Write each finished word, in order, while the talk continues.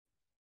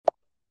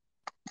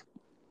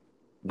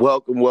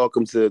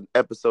Welcome to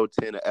episode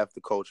 10 of F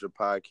the Culture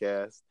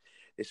podcast.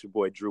 It's your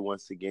boy Drew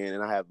once again,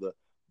 and I have the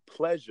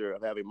pleasure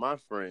of having my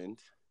friend.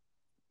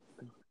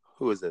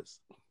 Who is this?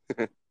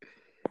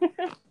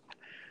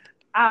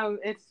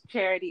 It's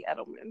Charity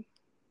Edelman.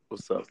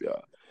 What's up,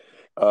 y'all?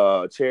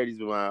 Charity's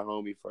been my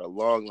homie for a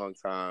long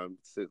time.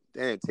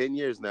 10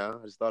 years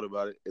now. I just thought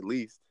about it, at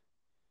least.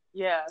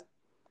 Yeah,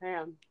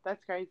 damn,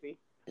 that's crazy.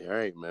 All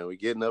right, man. We're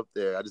getting up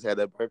there. I just had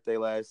that birthday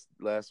last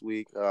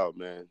week. Oh,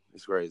 man.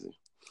 It's crazy.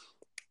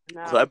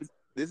 No, So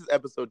this is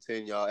episode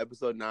 10, y'all.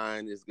 Episode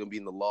 9 is going to be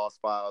in the Lost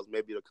Files.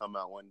 Maybe it'll come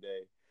out one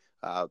day.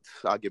 I'll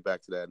get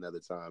back to that another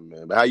time,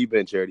 man. But how you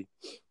been, Charity?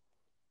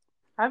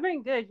 I've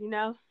been good,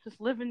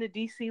 just living the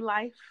DC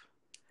life.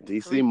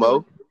 DC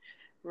Mo?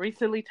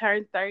 Recently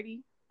turned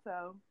 30,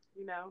 so,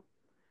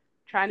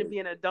 trying to be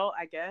an adult,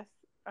 I guess.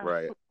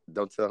 Right.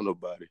 Don't tell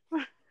nobody.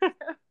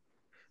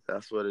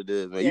 That's what it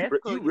is, man. Yeah,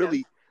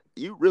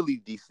 you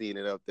really DCing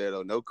it up there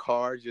though. No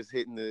cars, just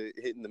hitting the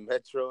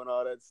metro and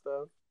all that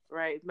stuff.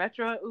 Right.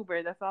 Metro and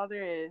Uber, that's all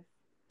there is.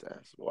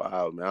 That's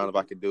wild, man. I don't know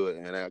if I could do it.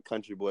 And that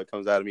country boy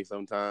comes out of me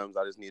sometimes.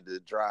 I just need to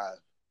drive.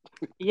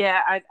 Yeah,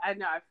 I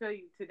know. I feel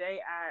you. Today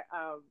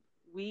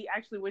we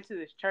actually went to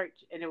this church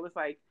and it was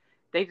like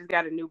they just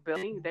got a new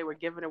building. They were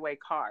giving away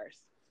cars.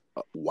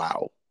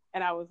 Wow.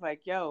 And I was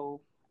like, yo,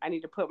 I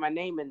need to put my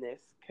name in this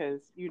because,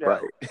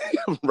 Right.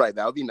 Right.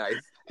 That would be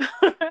nice.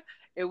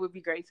 It would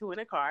be great to win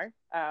a car.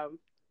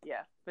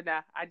 Yeah. But nah,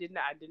 I did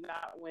not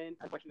win,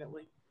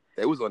 unfortunately.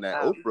 They was on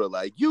that Oprah,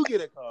 like, you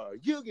get a car.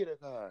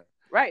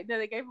 Right. No,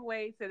 they gave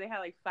away, so they had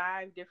like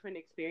 5 different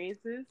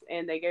experiences,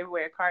 and they gave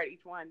away a car at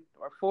each one,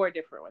 or 4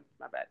 different ones,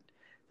 my bad.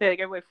 So they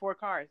gave away 4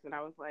 cars, and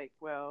I was like,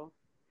 well,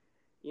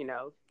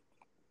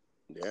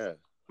 Yeah.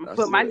 I'm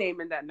put my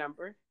name in that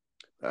number.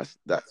 That's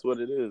what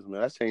it is, man.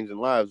 That's changing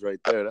lives right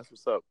there. That's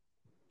what's up.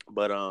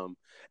 But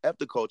F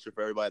the Culture,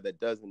 for everybody that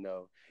doesn't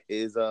know,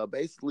 is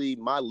basically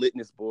my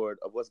litmus board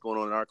of what's going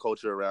on in our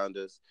culture around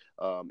us.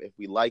 If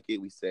we like it,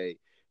 we say,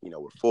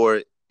 we're for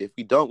it. If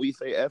we don't, we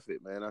say F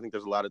it, man. I think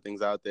there's a lot of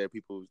things out there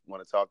people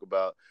want to talk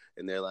about,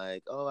 and they're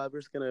like, oh, I'm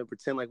just going to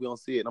pretend like we don't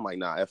see it. And I'm like,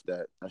 nah, F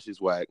that. That's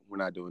just whack. We're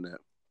not doing that.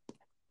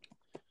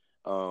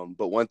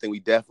 But one thing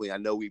I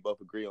know we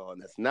both agree on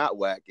that's not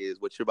whack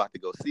is what you're about to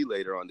go see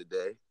later on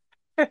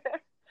today.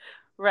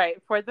 Right.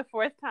 For the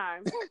 4th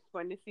time,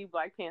 going to see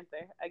Black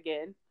Panther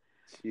again.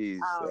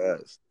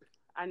 Jesus.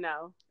 I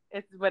know.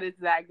 But it's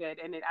that good.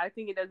 And I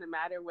think it doesn't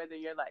matter whether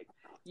you're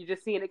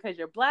just seeing it because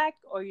you're Black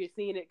or you're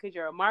seeing it because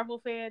you're a Marvel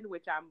fan,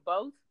 which I'm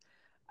both.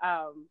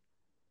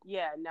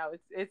 Yeah, no,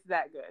 it's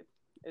that good.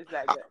 It's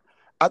that good.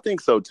 I think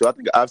so too. I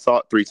think I've saw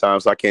it 3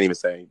 times, so I can't even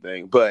say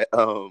anything. But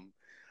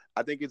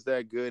I think it's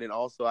that good. And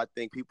also I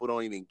think people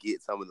don't even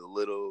get some of the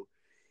little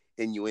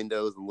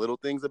innuendos and little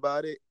things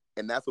about it.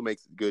 And that's what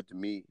makes it good to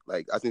me.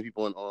 Like, I think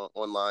people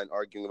online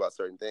arguing about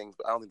certain things,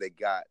 but I don't think they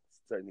got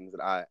certain things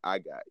that I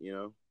got,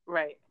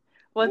 Right.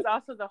 Well, it's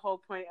also the whole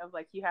point of,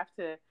 like, you have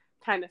to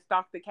kind of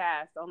stalk the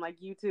cast on, like,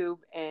 YouTube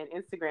and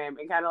Instagram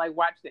and kind of, like,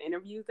 watch the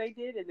interviews they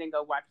did and then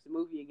go watch the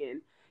movie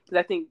again. Because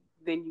I think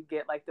then you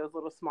get, like, those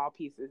little small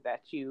pieces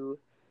that you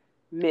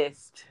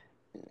missed,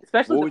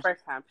 especially the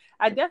first time.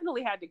 I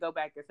definitely had to go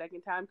back the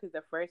second time because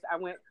the first, I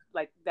went,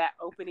 like, that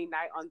opening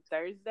night on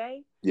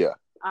Thursday. Yeah.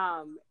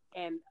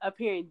 And up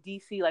here in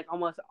DC, like,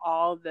 almost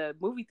all the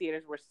movie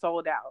theaters were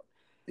sold out.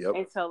 Yep.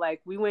 And so,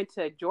 like, we went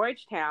to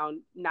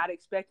Georgetown, not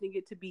expecting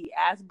it to be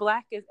as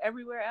Black as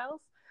everywhere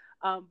else,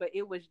 but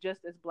it was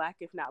just as Black,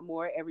 if not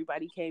more.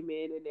 Everybody came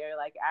in their,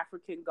 like,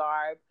 African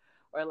garb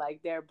or,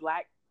 like, their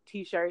Black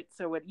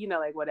T-shirts or what,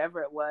 like,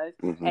 whatever it was.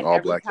 Mm-hmm, and all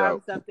every blacked time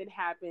out. something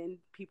happened,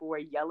 people were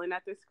yelling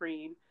at the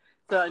screen.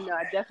 So, no,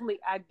 I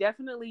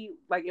definitely,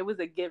 like, it was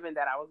a given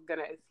that I was going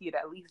to see it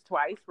at least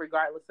twice,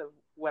 regardless of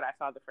what I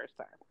saw the first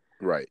time.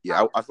 Right.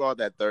 Yeah, I saw it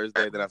that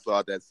Thursday, then I saw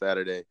it that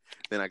Saturday,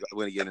 then I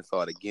went again and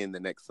saw it again the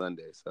next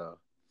Sunday. So,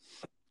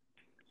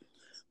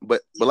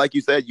 but like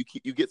you said,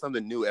 you get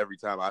something new every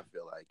time. I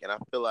feel like, and I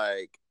feel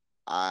like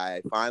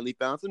I finally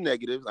found some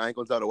negatives. I ain't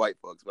gonna tell the white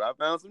folks, but I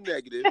found some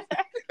negatives.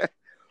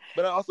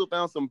 But I also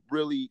found some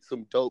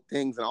dope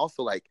things, and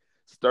also like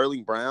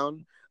Sterling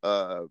Brown,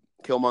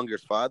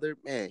 Killmonger's father.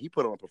 Man, he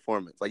put on a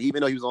performance. Like,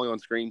 even though he was only on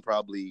screen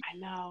probably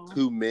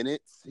 2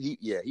 minutes, he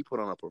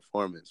put on a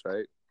performance,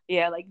 right?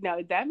 Yeah, like,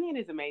 no, that man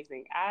is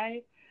amazing.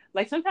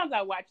 Sometimes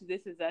I watch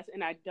This Is Us,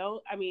 and I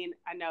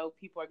know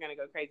people are going to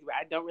go crazy, but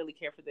I don't really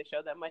care for the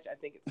show that much. I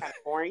think it's kind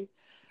of boring.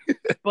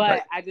 But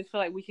right. I just feel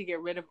like we should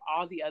get rid of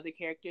all the other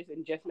characters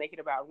and just make it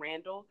about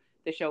Randall.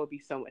 The show would be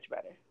so much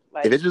better.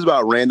 Like, if it's just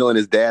about Randall and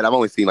his dad, I've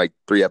only seen like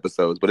 3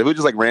 episodes, but if it was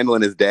just like Randall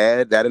and his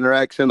dad, that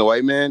interaction, the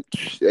white man,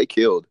 they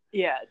killed.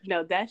 Yeah,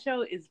 no, that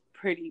show is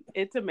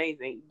it's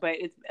amazing, but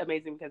it's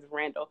amazing because of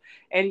Randall.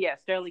 And yeah,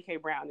 Sterling K.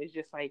 Brown is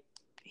just like,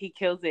 he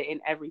kills it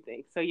in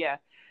everything. So yeah,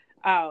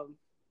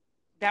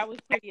 that was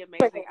pretty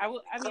amazing.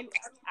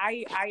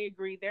 I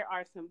agree. There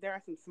are some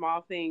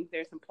small things.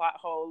 There's some plot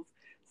holes,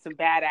 some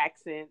bad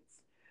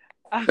accents.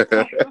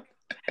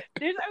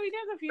 There's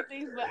a few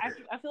things, but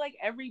I feel like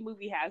every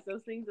movie has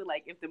those things. And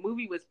like, if the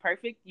movie was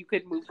perfect, you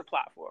could move the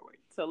plot forward.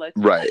 So let's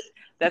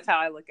That's how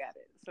I look at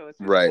it. So it's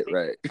really Right, funny.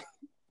 right.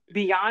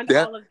 Beyond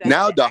Yeah. all of that,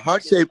 Now the the acting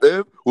heart is shaped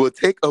herb will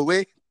take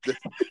away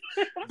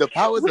the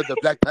powers of the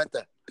Black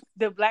Panther.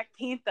 the Black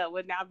Panther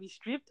would now be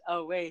stripped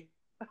away.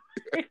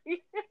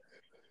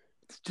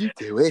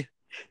 Stripped away.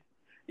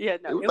 Yeah,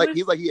 It no, was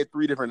like he had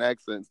 3 different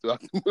accents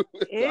throughout the movie.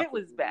 it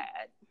was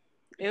bad.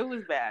 It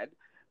was bad.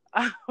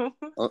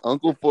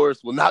 Uncle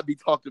Forrest will not be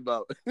talked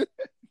about.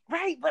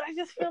 Right, but I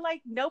just feel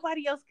like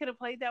nobody else could have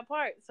played that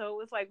part. So it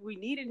was like we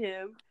needed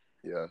him.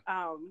 Yeah.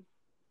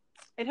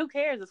 And who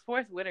cares? It's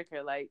Forrest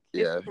Whitaker. Like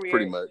his Yeah, pretty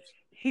career, much.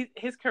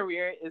 his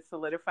career is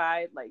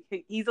solidified. Like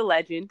he's a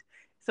legend.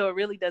 So it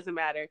really doesn't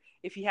matter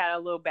if he had a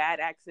little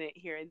bad accent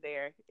here and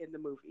there in the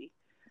movie.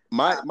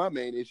 My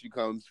main issue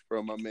comes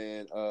from my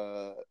man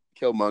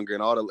Killmonger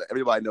and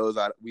everybody knows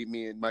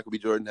me and Michael B.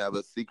 Jordan have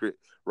a secret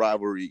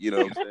rivalry, you know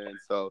what I'm saying?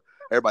 So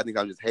everybody thinks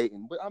I'm just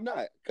hating, but I'm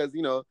not, because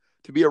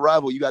to be a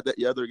rival, you got that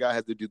the other guy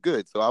has to do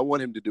good. So I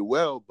want him to do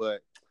well,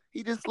 but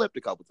he just slipped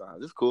a couple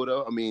times. It's cool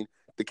though. I mean,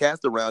 the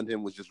cast around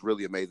him was just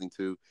really amazing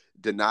too.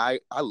 Denai,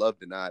 I love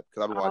Denai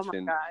because I've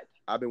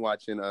been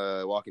watching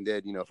Walking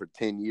Dead, for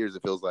 10 years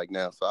it feels like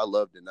now. So I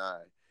love Denai.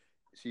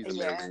 She's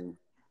amazing.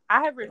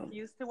 I have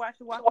refused to watch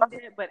The Walking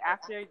Dead, but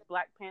after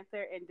Black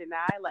Panther and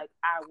Deny, like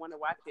I want to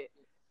watch it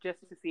just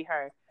to see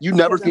her. You've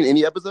never seen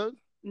any episodes?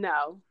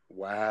 No.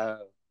 Wow.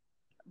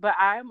 But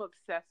I'm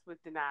obsessed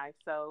with Deny,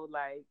 so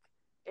like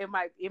it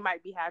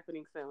might be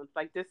happening soon.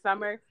 Like this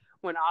summer,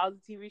 when all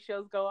the TV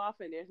shows go off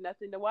and there's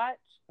nothing to watch,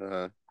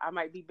 I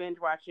might be binge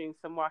watching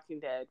some Walking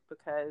Dead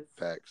because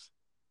facts.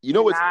 You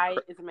know what's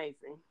is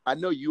amazing. I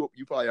know you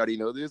probably already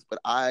know this, but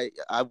I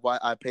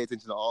pay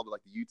attention to all the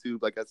like the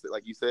YouTube, like I said,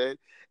 like you said,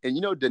 and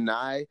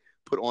Denai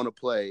put on a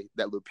play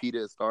that Lupita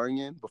is starring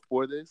in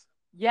before this.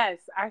 Yes,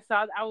 I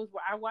saw.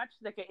 I watched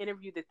like an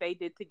interview that they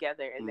did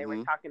together, and they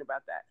were talking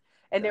about that,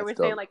 and they were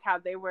saying like how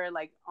they were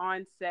like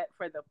on set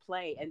for the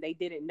play, and they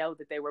didn't know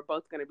that they were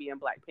both going to be in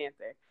Black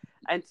Panther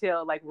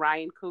until like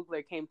Ryan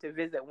Coogler came to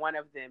visit one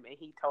of them, and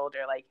he told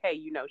her like, hey,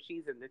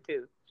 she's in the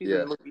two. She's in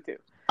the movie too.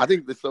 I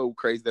think it's so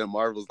crazy that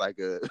Marvel's like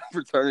a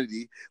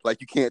fraternity.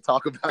 Like you can't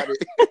talk about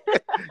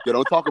it. Yo,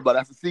 don't talk about it.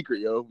 That's a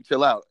secret, yo.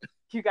 Chill out.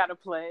 You got to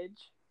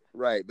pledge.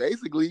 Right.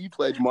 Basically, you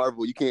pledge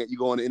Marvel. You can't. You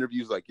go on the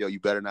interviews like, yo, you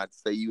better not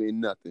say you ain't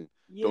nothing.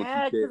 Yeah,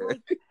 don't you care?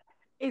 Like,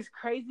 it's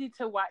crazy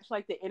to watch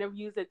like the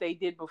interviews that they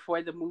did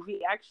before the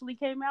movie actually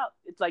came out.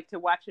 It's like to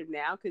watch them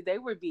now because they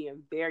were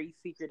being very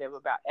secretive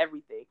about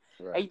everything.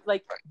 Right. And,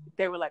 like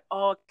they were like,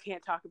 oh,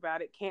 can't talk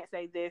about it, can't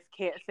say this,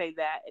 can't say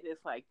that, and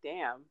it's like,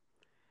 damn.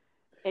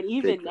 And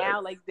even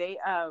now, like they,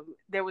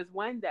 there was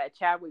one that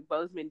Chadwick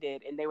Boseman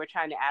did, and they were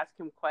trying to ask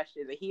him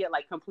questions, and he had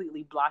like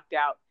completely blocked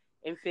out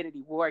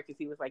Infinity War because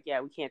he was like, yeah,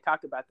 we can't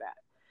talk about that.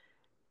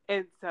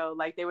 And so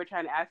like they were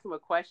trying to ask him a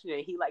question,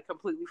 and he like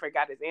completely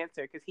forgot his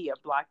answer because he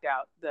had blocked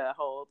out the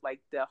whole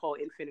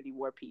Infinity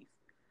War piece.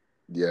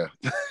 Yeah.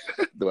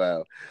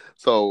 Wow.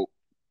 So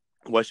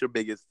what was your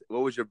biggest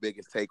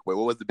takeaway?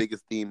 What was the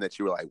biggest theme that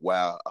you were like,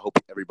 wow, I hope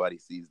everybody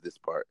sees this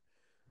part?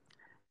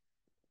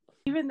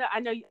 Even though I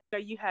know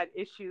you had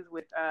issues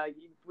with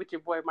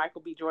your boy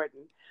Michael B.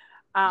 Jordan.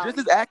 Just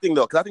his acting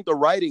though, because I think the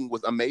writing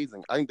was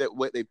amazing. I think that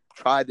what they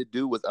tried to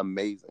do was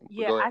amazing.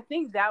 Yeah, I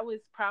think that was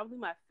probably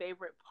my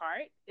favorite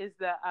part. Is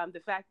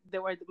the fact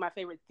that were my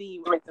favorite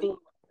theme, the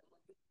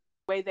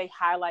way they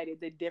highlighted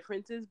the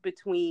differences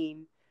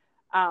between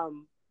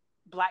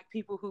Black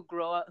people who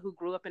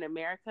grew up in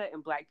America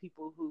and Black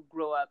people who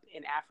grew up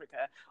in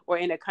Africa or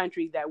in a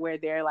country where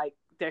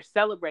they're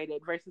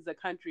celebrated versus a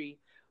country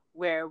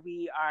where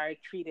we are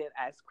treated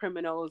as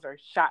criminals or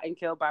shot and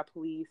killed by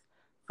police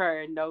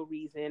for no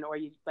reason, or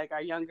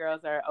our young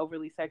girls are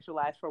overly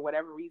sexualized for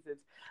whatever reasons.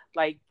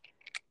 Like,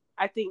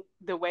 I think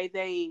the way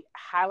they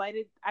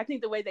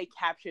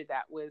captured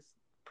that was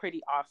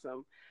pretty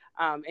awesome.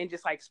 And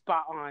just like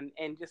spot on,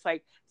 and just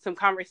like some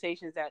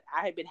conversations that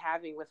I had been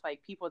having with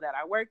like people that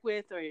I work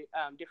with or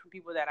different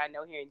people that I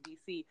know here in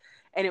DC.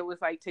 And it was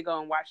like to go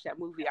and watch that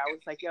movie. I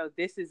was like, yo,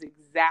 this is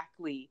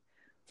exactly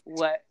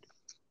what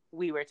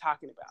we were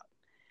talking about.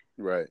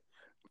 Right.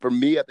 For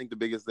me, I think the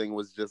biggest thing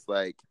was just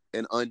like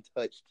an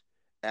untouched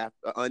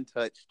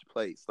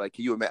place. Like,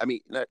 can you imagine? I mean,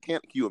 can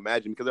you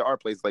imagine? Because there are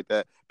places like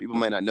that. People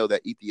might not know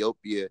that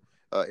Ethiopia,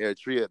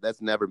 Eritrea,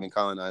 that's never been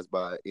colonized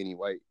by any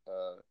white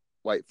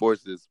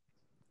forces.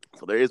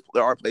 So there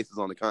are places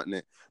on the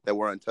continent that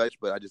were untouched.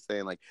 But I'm just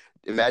saying, like,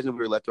 imagine if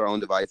we were left to our own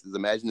devices.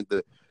 Imagine if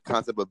the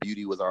concept of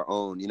beauty was our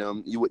own.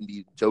 You wouldn't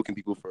be joking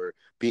people for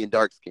being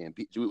dark skinned.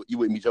 You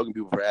wouldn't be joking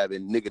people for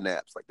having nigga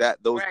naps like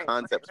that. Those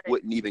concepts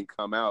wouldn't even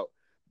come out.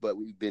 But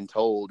we've been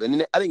told,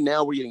 and I think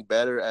now we're getting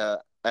better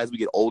as we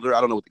get older. I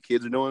don't know what the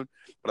kids are doing,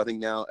 but I think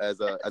now as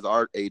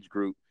our age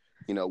group,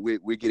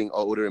 we're getting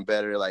older and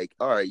better. Like,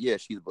 all right, yeah,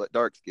 she's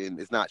dark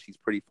skinned. It's not she's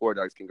pretty for a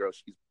dark skinned girl.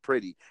 She's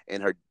pretty,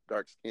 and her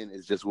dark skin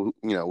is just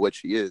what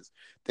she is.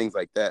 Things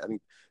like that. I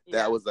think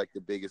that was like the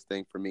biggest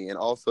thing for me, and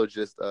also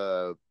just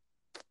the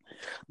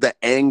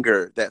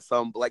anger that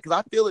some because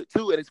I feel it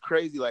too, and it's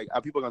crazy. Like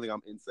people are gonna think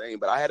I'm insane,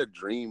 but I had a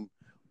dream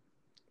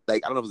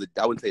like, I don't know if it was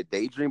I wouldn't say a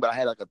daydream, but I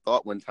had like a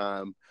thought one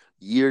time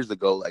years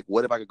ago, like,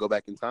 what if I could go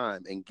back in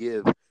time and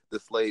give the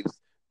slaves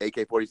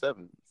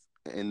AK-47s?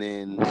 And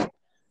then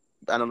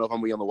I don't know if I'm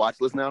gonna be on the watch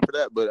list now for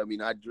that, but I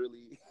mean, I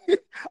really,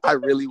 I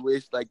really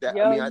wish like that. I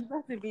Yo, mean, you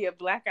have to be a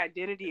Black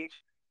identity.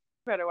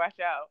 Better watch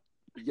out.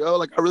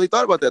 like I really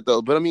thought about that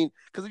though. But I mean,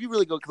 because if you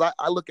really go, because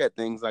I look at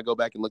things, I go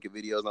back and look at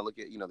videos, and I look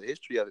at the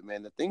history of it,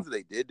 man. The things that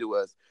they did to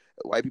us,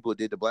 white people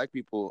did to black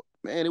people,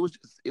 man, it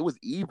was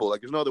evil.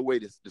 Like there's no other way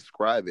to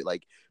describe it,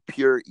 like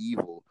pure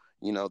evil.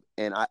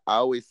 And I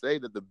always say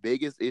that the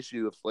biggest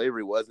issue of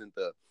slavery wasn't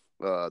the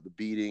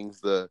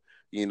beatings, the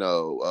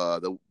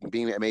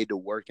being made to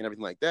work and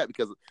everything like that,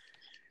 because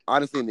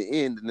honestly, in the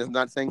end, and I'm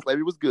not saying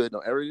slavery was good. No,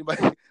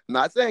 everybody, I'm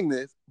not saying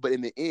this, but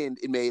in the end,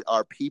 it made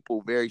our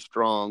people very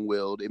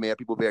strong-willed. It made our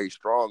people very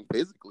strong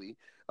physically,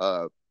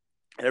 and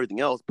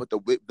everything else. But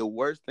the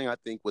worst thing I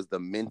think was the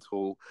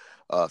mental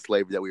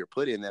slavery that we were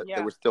put in that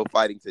we're still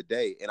fighting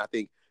today. And I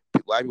think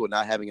black people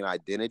not having an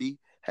identity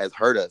has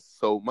hurt us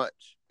so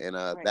much. And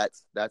Right.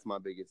 that's my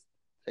biggest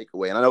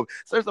takeaway. And I know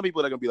there's some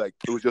people that are gonna be like,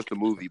 it was just a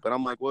movie, but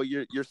I'm like, well,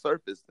 you're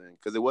surface thing,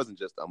 because it wasn't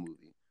just a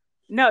movie.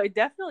 No, it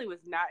definitely was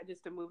not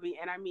just a movie.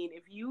 And I mean,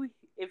 if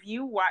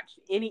you watch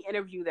any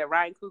interview that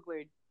Ryan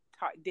Coogler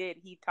did,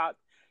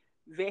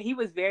 he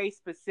was very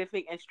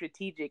specific and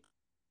strategic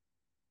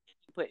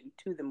put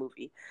into the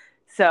movie.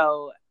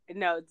 So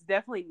no, it's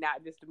definitely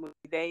not just a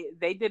movie.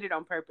 They did it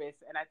on purpose,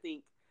 and I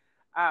think,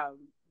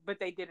 but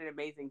they did an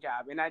amazing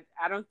job. And I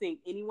don't think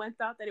anyone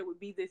thought that it would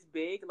be this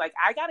big. Like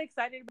I got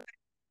excited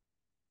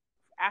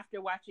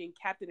after watching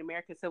Captain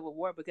America: Civil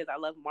War because I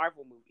love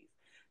Marvel movies.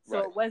 So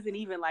It wasn't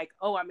even like,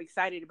 oh, I'm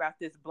excited about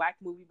this black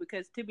movie,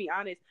 because to be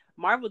honest,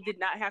 Marvel did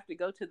not have to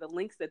go to the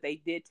lengths that they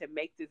did to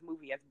make this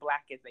movie as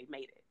black as they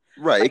made it.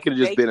 Right. Like, it could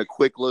have just been a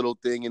quick little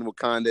thing in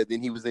Wakanda.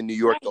 Then he was in New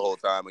York the whole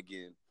time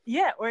again.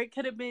 Yeah, or it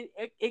could have been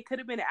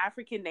an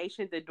African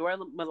nation. The Dora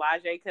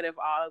Milaje could have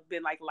all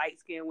been like light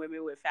skinned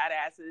women with fat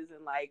asses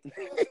and like,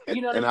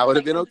 and I would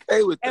have been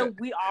okay with that. And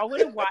we all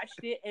would have watched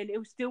it, and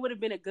it still would have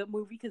been a good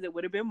movie because it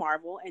would have been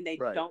Marvel, and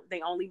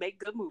they only make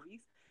good movies.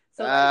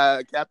 So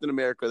Captain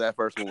America, that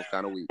first one was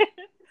kind of weak.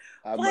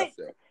 I must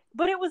say.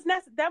 But it was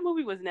that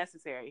movie was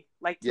necessary.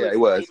 Like it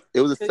was.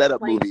 It was a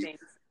setup movie. Things.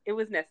 It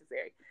was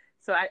necessary.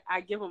 So I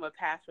give them a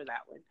pass for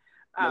that one.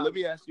 Now, let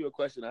me ask you a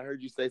question. I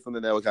heard you say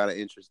something that was kind of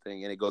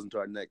interesting, and it goes into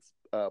our next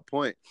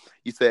point.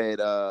 You said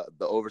the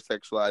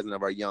over-sexualizing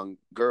of our young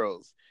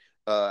girls.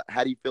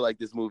 How do you feel like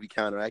this movie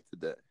counteracted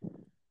that?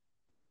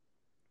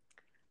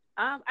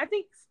 I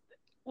think.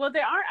 Well,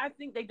 I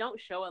think they don't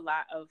show a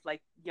lot of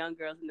like young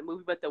girls in the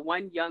movie, but the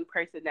one young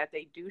person that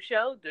they do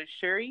show, the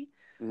Shuri,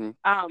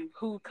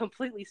 who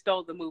completely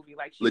stole the movie.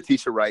 Like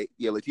Letitia Wright.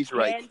 Yeah, Letitia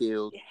Wright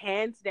killed.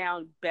 Hands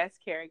down,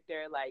 best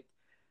character. Like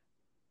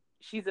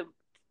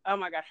oh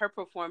my God, her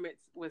performance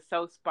was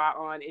so spot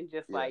on, and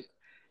just like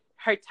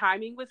her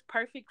timing was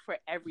perfect for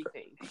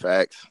everything.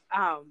 Facts.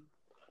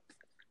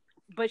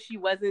 But she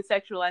wasn't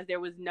sexualized. There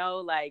was no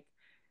like,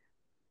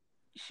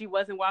 she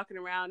wasn't walking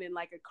around in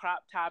like a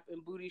crop top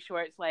and booty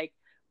shorts. Like,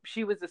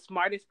 she was the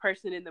smartest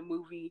person in the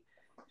movie.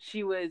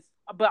 She was,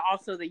 but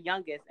also the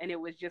youngest. And it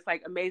was just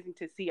like amazing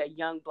to see a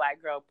young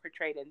black girl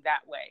portrayed in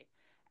that way,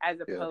 as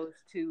opposed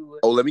to.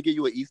 Oh, let me give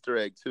you an Easter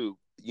egg too.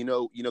 You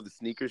know the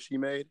sneakers she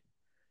made?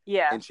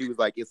 Yeah. And she was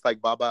like, it's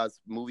like Baba's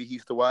movie he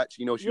used to watch.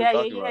 You know what she was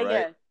talking about, right?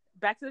 Yeah.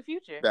 Back to the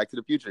Future. Back to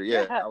the Future,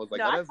 yeah. I was like,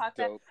 that's dope.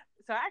 That.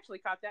 So I actually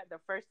caught that the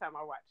first time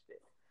I watched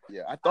it.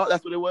 Yeah, I thought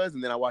that's what it was,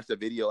 and then I watched a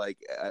video like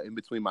in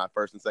between my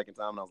first and second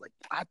time, and I was like,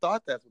 I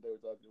thought that's what they were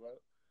talking about.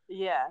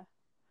 Yeah.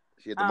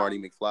 She had the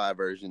Marty McFly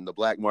version, the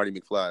black Marty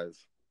McFlys.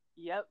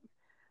 Yep.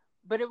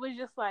 But it was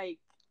just like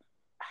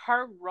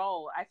her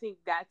role. I think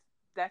that's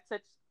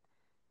such.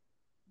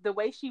 The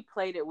way she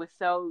played it was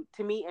so,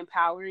 to me,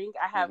 empowering.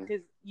 I have,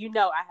 because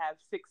I have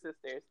 6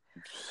 sisters.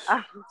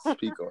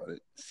 Speak on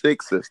it.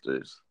 6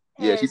 sisters.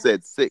 Yeah, she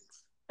said 6.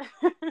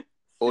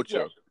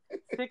 Ocho.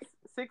 Yeah.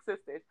 Six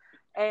sisters.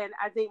 And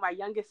I think my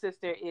youngest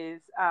sister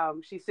is,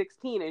 she's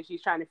 16, and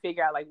she's trying to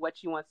figure out like what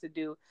she wants to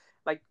do,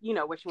 like,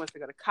 what she wants to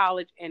go to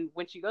college, and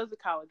when she goes to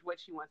college, what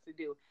she wants to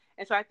do.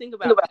 And so I think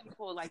about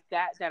people like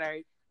that are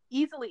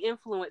easily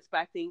influenced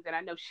by things. And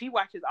I know she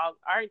watches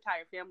our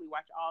entire family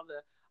watch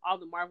all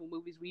the Marvel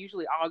movies. We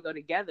usually all go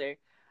together.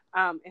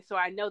 And so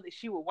I know that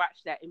she will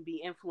watch that and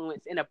be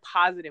influenced in a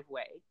positive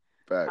way.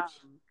 Facts.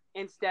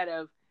 Instead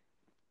of,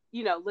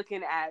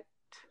 looking at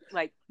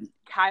like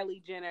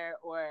Kylie Jenner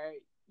or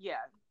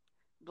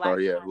Black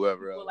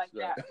whoever else like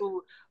that,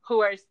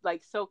 who are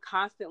like so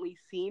constantly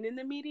seen in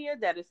the media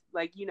that it's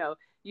like,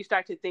 you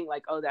start to think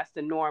like, oh, that's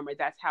the norm, or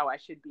that's how I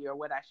should be, or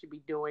what I should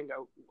be doing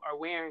or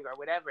wearing or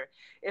whatever.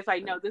 It's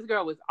like, no, this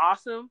girl was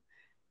awesome.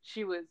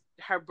 She was,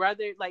 her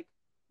brother, like,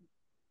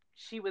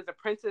 she was a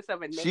princess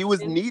of a nation. She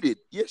was needed.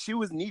 Yeah, she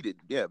was needed.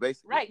 Yeah,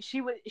 basically. Right.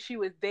 She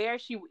was there.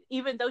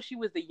 Even though she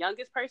was the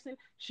youngest person,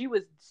 she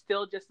was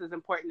still just as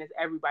important as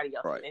everybody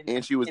else. Right.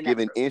 And she was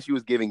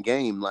giving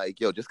game.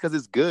 Like, yo, just because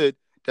it's good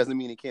doesn't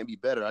mean it can't be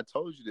better. I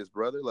told you this,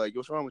 brother. Like,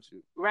 what's wrong with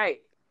you? Right.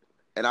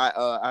 And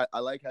I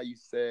like how you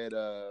said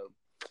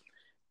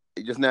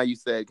just now you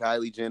said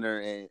Kylie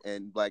Jenner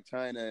and Black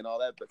China and all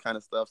that kind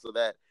of stuff. So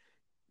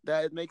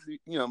that makes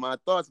my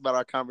thoughts about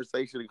our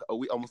conversation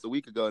almost a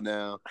week ago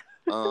now,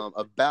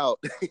 about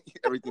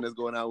everything that's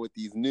going on with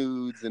these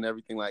nudes and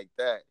everything like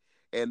that.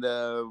 And I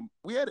don't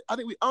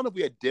know if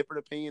we had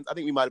different opinions. I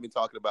think we might have been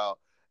talking about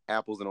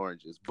apples and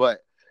oranges,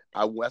 but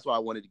that's why I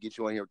wanted to get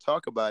you on here to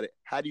talk about it.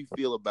 How do you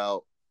feel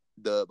about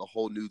the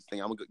whole nudes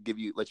thing? I'm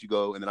gonna let you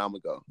go, and then I'm gonna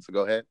go. So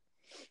go ahead.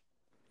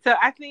 So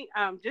I think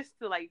just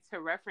to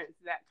reference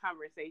that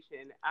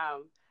conversation,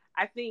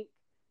 I think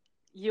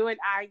you and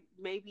I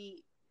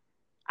maybe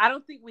I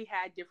don't think we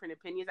had different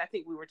opinions. I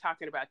think we were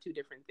talking about two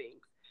different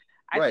things.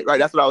 Right.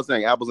 That's what I was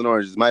saying. Apples and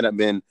oranges we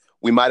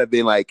might have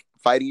been like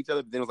fighting each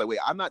other, but then it was like, wait,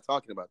 I'm not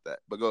talking about that.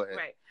 But go ahead.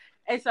 Right.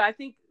 And so I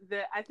think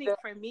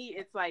for me,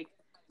 it's like,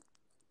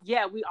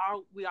 yeah, we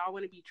all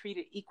want to be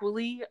treated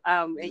equally,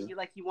 and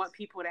you want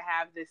people to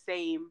have the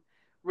same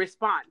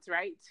response,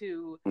 right,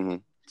 to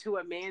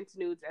a man's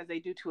nudes as they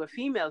do to a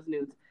female's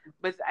nudes.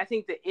 But I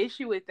think the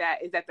issue with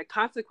that is that the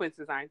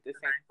consequences aren't the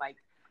same. Like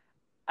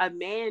a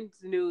man's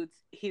nudes,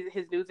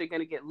 his nudes are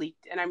going to get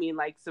leaked, and I mean,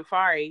 like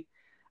Safari,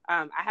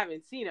 I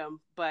haven't seen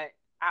him, but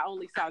I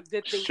only saw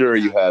good things. Sure,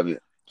 you haven't.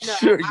 No,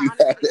 sure, I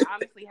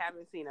honestly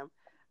haven't seen him,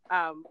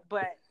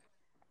 but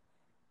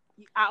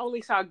I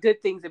only saw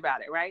good things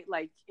about it, right?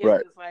 Like it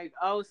was like,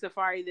 oh,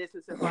 Safari this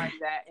and Safari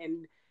that,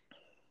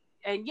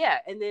 and yeah,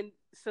 and then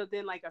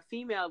like a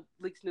female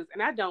leaks news,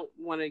 and I don't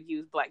want to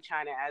use Black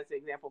China as an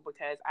example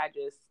because I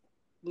just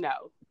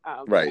no.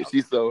 Right, no.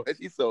 she's so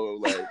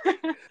like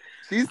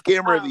she's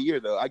scammer of the year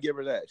though. I give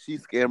her that.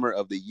 She's scammer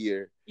of the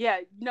year. Yeah,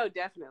 no,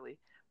 definitely,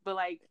 but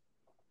like,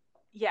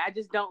 yeah, I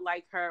just don't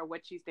like her,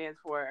 what she stands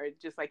for, or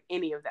just like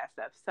any of that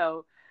stuff.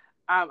 So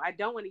I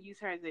don't want to use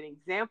her as an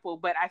example,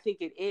 but I think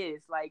it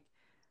is like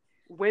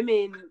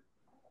women,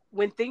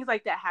 when things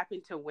like that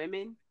happen to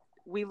women,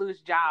 we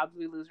lose jobs,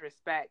 we lose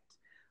respect,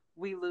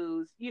 we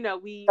lose,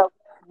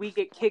 we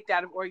get kicked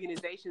out of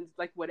organizations,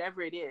 like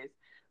whatever it is.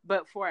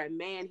 But for a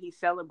man, he's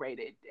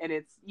celebrated, and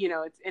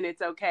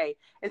it's okay.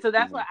 And so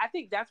that's why I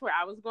think that's where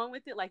I was going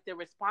with it. Like the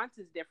response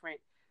is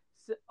different.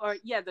 So, or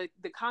yeah,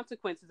 the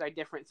consequences are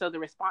different, so the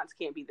response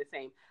can't be the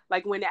same.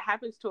 Like when it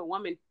happens to a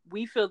woman,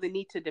 we feel the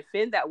need to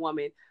defend that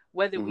woman,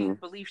 whether we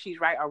believe she's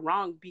right or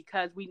wrong,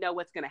 because we know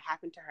what's going to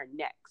happen to her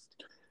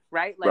next,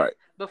 right? Like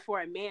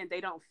before a man,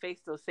 they don't face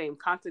those same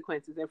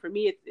consequences. And for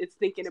me, it's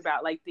thinking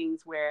about like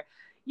things where,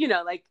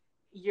 like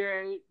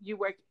you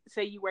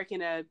work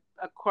in a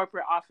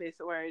corporate office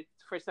or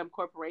for some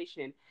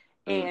corporation,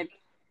 and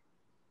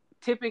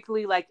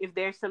typically, like if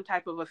there's some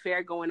type of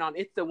affair going on,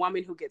 it's the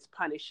woman who gets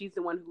punished. She's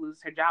the one who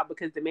loses her job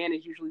because the man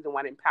is usually the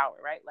one in power,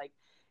 right? Like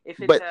if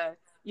it's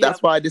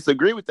that's why I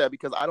disagree with that,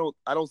 because I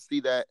don't see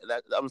that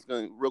I'm just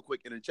going to real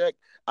quick interject.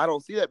 I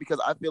don't see that because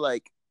I feel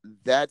like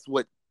that's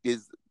what's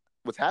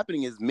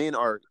happening is men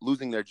are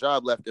losing their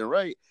job left and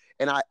right.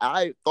 And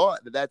I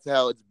thought that's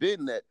how it's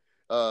been, that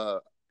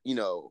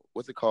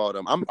what's it called?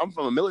 I'm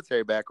from a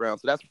military background,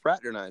 so that's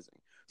fraternizing.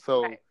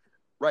 So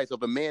right. So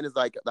if a man is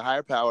like the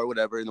higher power or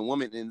whatever, and the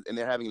woman and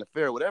they're having an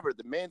affair or whatever,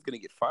 the man's gonna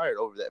get fired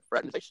over that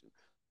fraternization.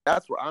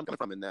 That's where I'm coming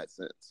from in that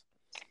sense.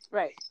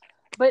 Right.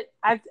 But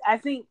I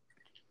think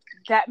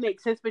that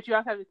makes sense, but you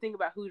also have to think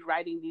about who's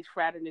writing these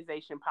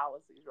fraternization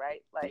policies,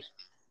 right? Like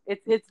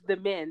it's the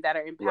men that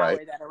are in power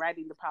that are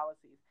writing the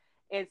policies.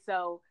 And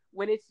so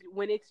when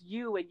it's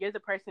you and you're the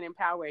person in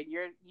power and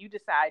you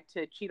decide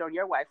to cheat on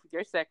your wife with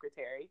your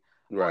secretary,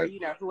 or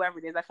whoever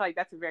it is, I feel like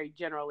that's a very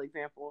general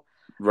example,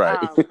 right?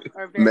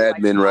 Or very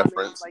Mad Men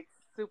reference, like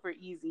super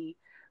easy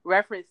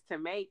reference to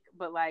make.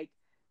 But like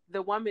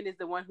the woman is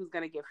the one who's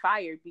going to get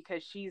fired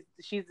because she's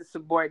the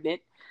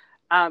subordinate.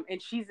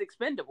 And she's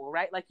expendable,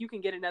 right? Like you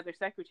can get another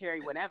secretary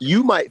whenever.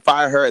 You might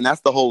fire her, and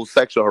that's the whole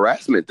sexual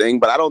harassment thing.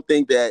 But I don't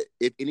think that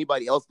if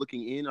anybody else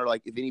looking in, or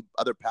like if any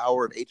other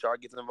power of HR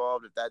gets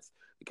involved, if that's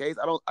the case,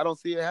 I don't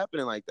see it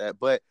happening like that.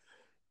 But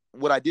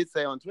what I did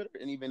say on Twitter,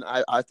 and even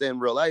I say in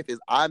real life, is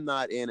I'm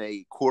not in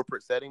a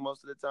corporate setting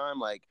most of the time.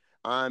 Like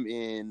I'm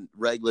in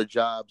regular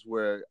jobs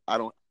where I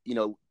don't,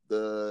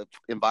 the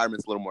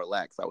environment's a little more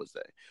lax, I would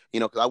say.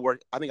 Because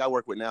I think I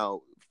work with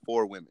now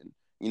 4 women,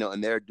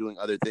 and they're doing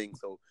other things.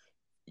 So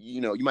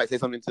you might say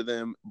something to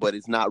them, but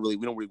it's not really,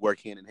 we don't really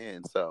work hand in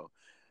hand. So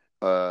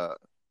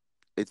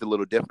it's a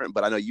little different,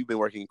 but I know you've been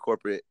working in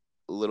corporate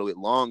a little bit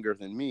longer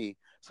than me.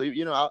 So,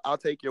 I'll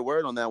take your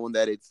word on that one,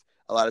 that it's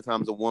a lot of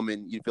times a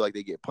woman, you feel like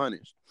they get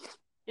punished.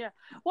 Yeah.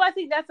 Well, I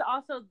think that's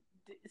also,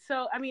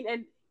 so, I mean,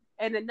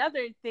 and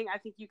another thing I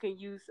think you can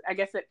use, I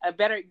guess a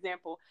better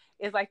example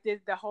is like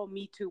the whole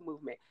Me Too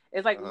movement.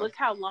 It's like, look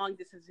how long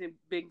this has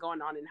been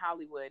going on in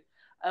Hollywood,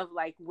 of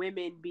like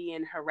women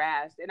being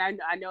harassed. And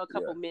I know a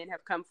couple men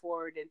have come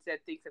forward and said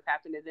things have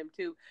happened to them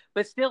too,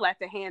 but still at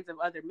the hands of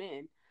other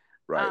men.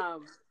 Right.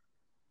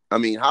 I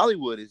mean,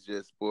 Hollywood is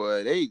just,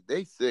 boy,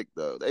 they sick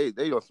though.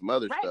 They on some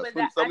other stuff.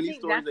 Some of these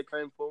stories that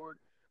came forward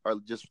are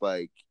just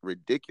like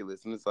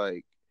ridiculous. And it's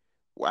like,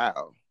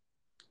 wow.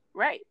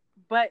 Right.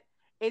 But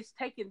it's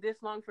taken this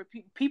long for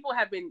people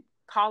have been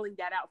calling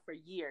that out for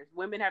years.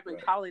 Women have been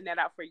calling that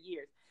out for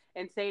years.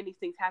 and saying these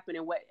things happen,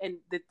 and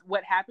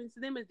what happens to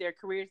them is their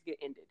careers get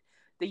ended.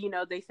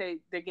 They say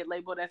they get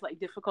labeled as like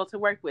difficult to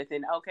work with,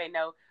 and okay,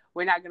 no,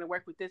 we're not going to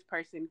work with this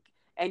person,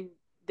 and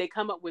they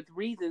come up with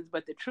reasons,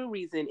 but the true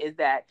reason is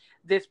that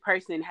this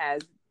person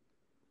has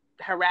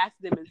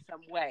harassed them in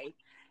some way,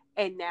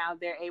 and now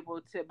they're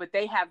able to, but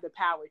they have the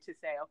power to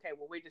say, okay,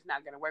 well, we're just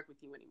not going to work with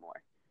you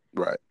anymore.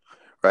 Right.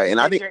 And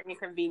I because think you're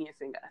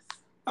inconveniencing us.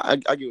 I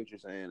get what you're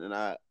saying, and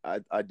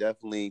I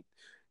definitely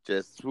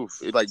just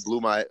it like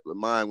blew my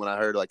mind when I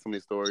heard like some of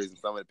the stories and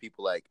some of the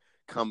people like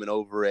coming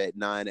over at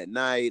 9 at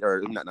night,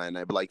 or not 9 at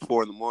night, but like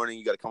 4 in the morning.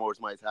 You got to come over to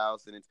somebody's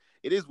house, and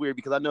it is weird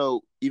because I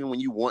know even when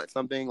you want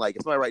something, like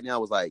if somebody right now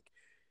was like,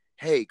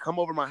 "Hey, come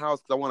over to my house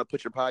because I want to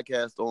put your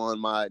podcast on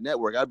my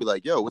network," I'd be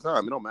like, "Yo, what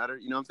time? It don't matter."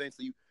 You know what I'm saying?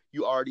 So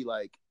you already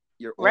like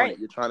you're on Right. it.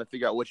 You're trying to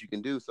figure out what you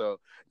can do. So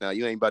now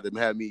you ain't about to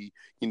have me,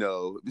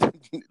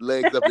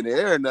 legs up in the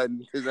air or nothing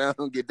because I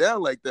don't get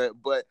down like that.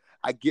 But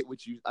I get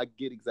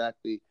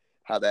exactly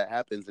how that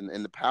happens,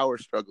 and the power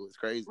struggle is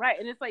crazy. Right.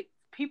 And it's like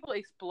people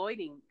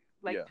exploiting,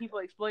 Yeah. people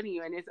exploiting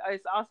you. And it's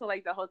also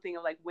like the whole thing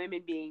of like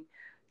women being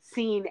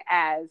seen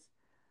as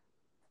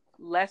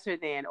lesser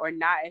than or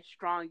not as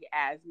strong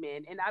as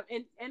men. And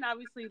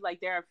obviously like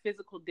there are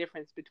physical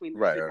difference between the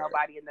female Right.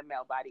 body and the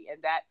male body.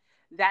 And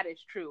that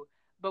is true.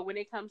 But when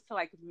it comes to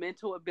like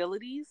mental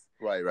abilities,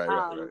 Right.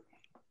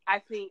 I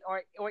think,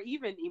 or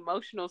even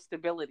emotional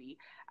stability,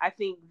 I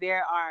think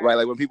there are Right.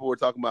 Like when people were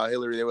talking about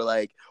Hillary, they were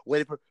like, what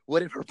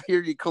if her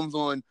period comes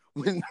on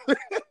when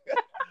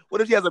what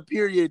if she has a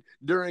period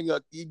during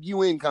a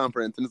UN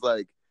conference? And it's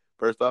like,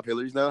 first off,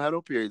 Hillary's not had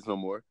no periods no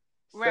more.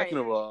 right. Second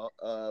of all,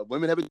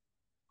 women have been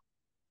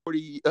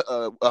 40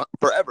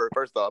 forever,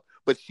 first off,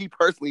 but she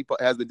personally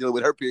has been dealing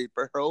with her period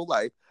for her whole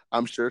life.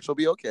 I'm sure she'll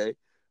be okay.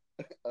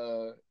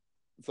 Uh,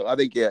 so I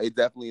think, yeah, it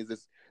definitely is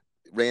this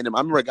random. I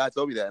remember a guy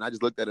told me that, and I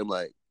just looked at him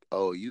like,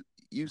 oh, you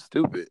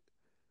stupid.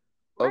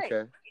 Right.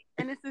 Okay.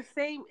 And it's the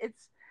same.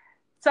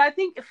 So I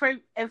think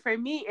for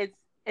me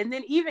and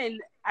then even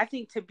I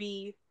think to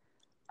be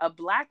a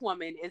black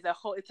woman it's a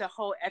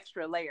whole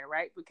extra layer,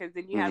 right? Because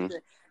then you have Mm-hmm.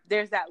 to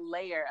there's that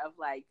layer of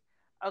like,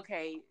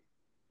 okay,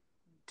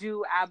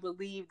 do I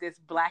believe this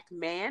black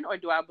man or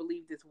do I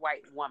believe this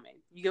white woman?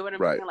 You get what I'm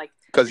Right. saying? Like,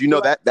 Because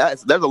do I,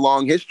 there's a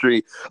long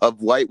history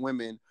of white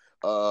women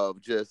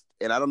of just,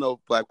 and I don't know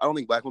if I don't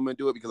think black women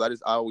do it because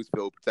I always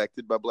feel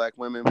protected by black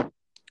women.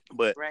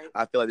 But right?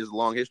 I feel like there's a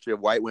long history of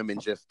white women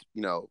just,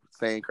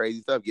 saying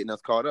crazy stuff, getting us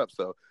caught up.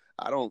 So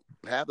I don't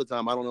half the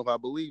time I don't know if I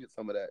believe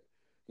some of that.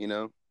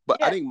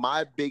 But I Yeah. think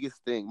my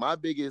biggest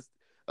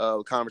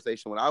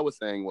conversation, what I was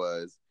saying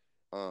was,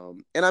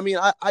 and I mean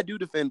I do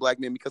defend black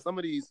men because some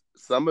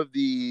of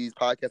these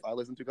podcasts I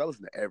listen to, 'cause I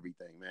listen to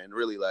everything, man.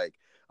 Really, like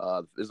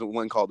there's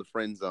one called The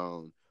Friend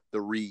Zone, The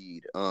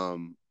Read,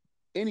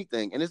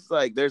 anything, and it's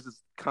like there's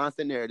this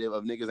constant narrative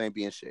of niggas ain't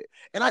being shit,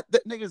 and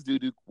niggas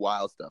do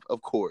wild stuff,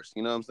 of course.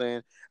 You know what I'm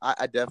saying?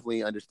 I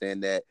definitely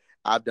understand that.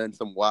 I've done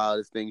some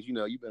wildest things.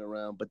 You've been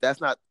around, but that's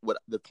not what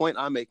the point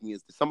I'm making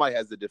is. That somebody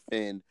has to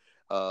defend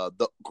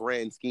the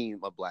grand scheme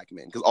of black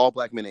men because all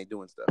black men ain't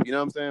doing stuff. You know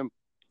what I'm saying?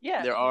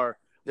 Yeah.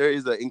 There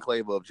is an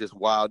enclave of just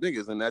wild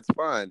niggas, and that's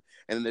fine.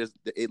 And there's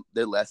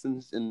their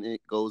lessons, and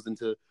it goes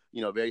into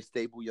very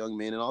stable young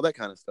men and all that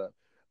kind of stuff.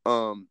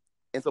 Um,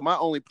 and so my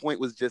only point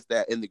was just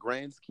that in the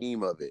grand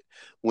scheme of it,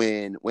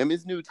 when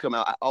women's nudes come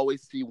out, I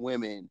always see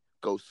women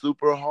go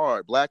super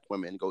hard, black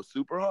women go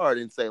super hard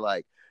and say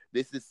like,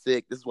 "This is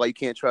sick. This is why you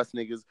can't trust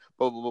niggas."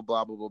 Blah blah blah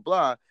blah blah blah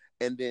blah.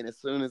 And then as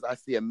soon as I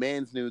see a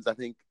man's nudes, I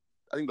think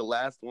the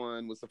last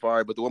one was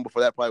Safari, but the one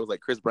before that probably was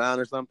like Chris Brown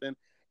or something.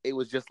 It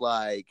was just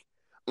like,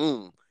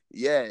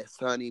 yes,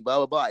 honey, blah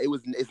blah blah.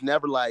 It's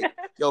never like,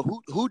 yo,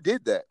 who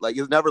did that? Like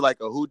it's never like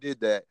a who did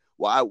that.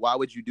 Why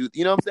would you do?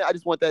 You know what I'm saying? I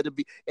just want that to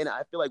be, and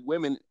I feel like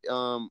women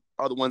are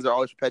the ones that are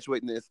always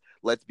perpetuating this.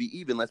 Let's be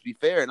even, let's be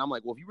fair. And I'm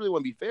like, well, if you really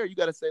want to be fair, you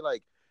got to say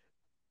like,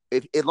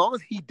 if as long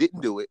as he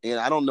didn't do it, and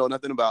I don't know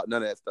nothing about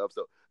none of that stuff,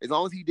 so as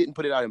long as he didn't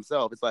put it out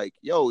himself, it's like,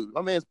 yo,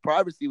 my man's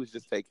privacy was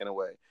just taken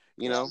away,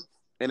 you Yeah. know.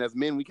 And as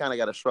men, we kind of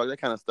got to shrug that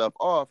kind of stuff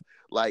off.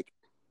 Like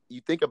you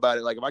think about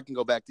it, like if I can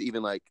go back to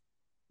even like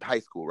high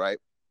school, right?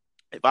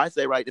 If I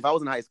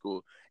was in high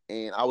school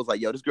and I was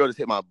like, yo, this girl just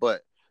hit my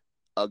butt,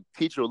 a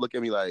teacher would look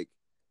at me like,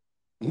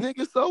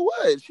 nigga, so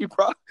what? She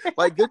probably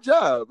like, good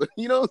job.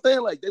 You know what I'm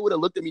saying? Like they would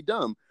have looked at me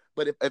dumb.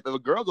 But if a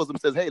girl goes up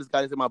and says, hey, this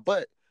guy just hit my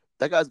butt,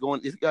 this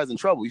guy's in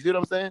trouble. You see what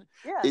I'm saying?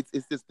 Yeah.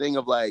 It's this thing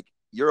of like,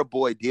 you're a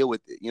boy, deal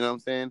with it. You know what I'm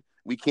saying?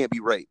 We can't be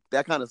raped.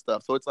 That kind of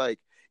stuff. So it's like,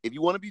 if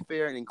you want to be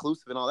fair and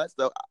inclusive and all that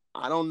stuff,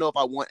 I don't know if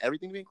I want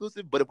everything to be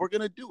inclusive, but if we're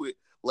gonna do it,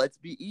 let's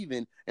be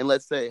even and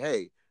let's say,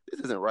 hey, this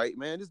isn't right,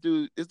 man. This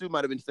dude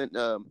might have been sent.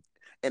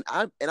 And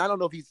I don't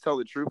know if he's telling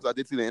the truth. Because I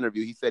did see the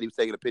interview. He said he was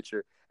taking a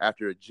picture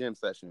after a gym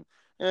session.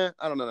 I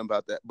don't know nothing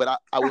about that, but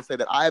I will say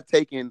that I have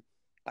taken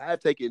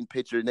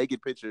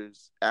naked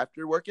pictures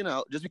after working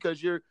out, just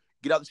because you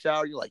get out the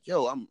shower, you're like,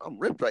 yo, I'm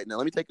ripped right now.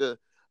 Let me take a.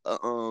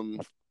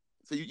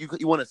 So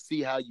you want to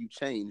see how you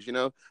change,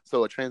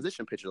 So a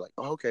transition picture, like,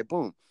 oh, okay,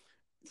 boom.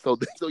 So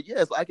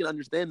yes, I can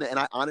understand that, and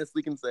I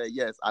honestly can say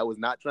yes, I was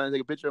not trying to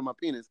take a picture of my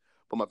penis,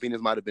 but my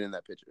penis might have been in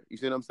that picture. You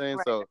see what I'm saying?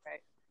 Right, So right.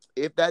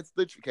 if that's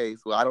the case,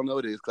 well, I don't know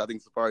what it is because I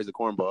think Safari's a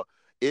cornball.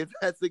 If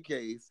that's the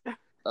case,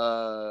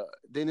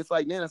 then it's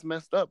like, man, that's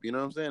messed up. You know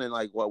what I'm saying? And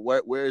like,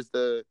 where's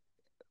the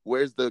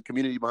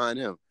community behind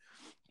him?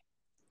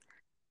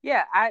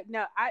 Yeah,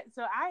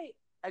 so I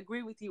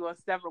agree with you on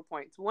several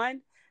points.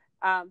 One,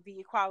 the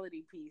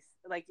equality piece.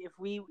 Like if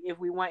we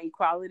want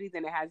equality,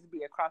 then it has to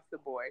be across the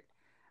board.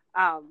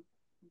 Um,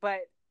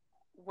 but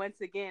once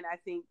again, I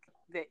think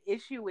the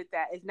issue with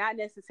that is not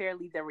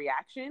necessarily the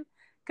reaction.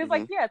 Because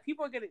Mm-hmm. like, yeah,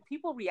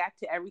 people react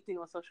to everything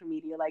on social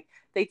media. Like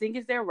they think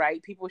it's their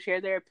right. People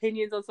share their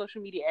opinions on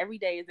social media every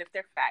day as if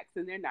they're facts,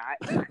 and they're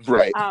not.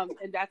 Right.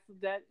 And that's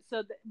that.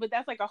 But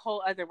that's like a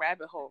whole other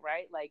rabbit hole,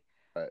 right? Like,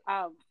 Right.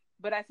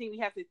 but I think we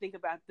have to think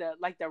about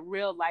the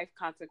real life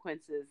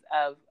consequences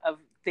of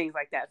things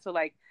like that. So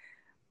like,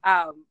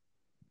 um,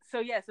 so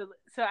yeah,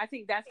 so I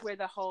think that's where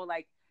the whole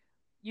like,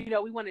 we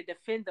want to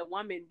defend the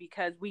woman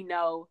because we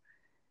know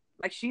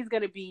like she's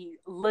going to be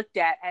looked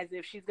at as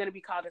if she's going to be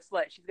called a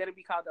slut, she's going to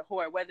be called a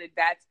whore, whether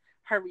that's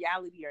her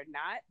reality or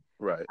not.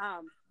 Right.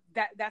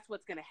 That's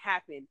what's going to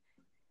happen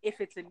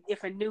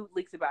if a nude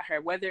leaks about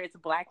her, whether it's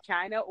Black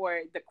China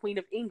or the Queen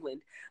of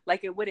England.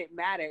 Like it wouldn't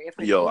matter if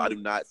a Yo, I nude.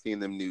 do not see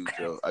them nudes,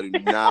 yo. I do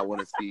not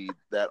want to see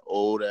that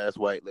old ass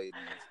white lady.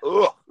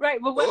 Ugh. Right,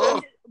 but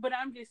Ugh.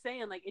 I'm just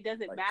saying, like, it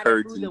doesn't Like matter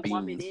curds who and the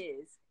woman beans.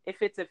 is.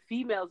 If it's a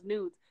female's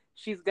nudes,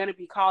 she's gonna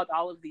be called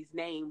all of these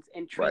names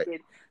and Right.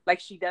 treated like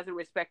she doesn't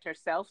respect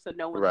herself, so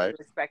no one's Right. gonna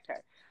respect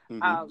her.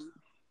 Mm-hmm.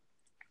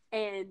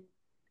 And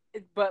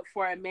but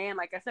for a man,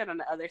 like I said, on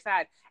the other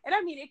side, and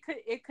I mean,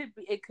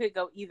 it could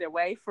go either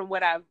way. From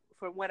what I've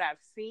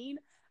seen,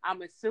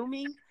 I'm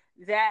assuming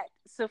that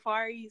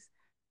Safari's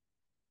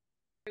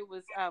it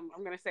was I'm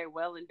gonna say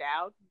well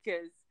endowed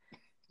because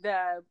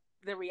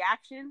the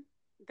reaction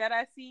that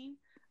I see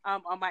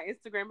on my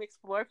Instagram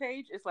Explore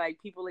page is like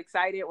people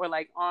excited or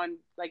like on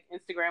like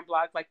Instagram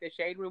blogs like the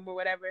Shade Room or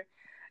whatever.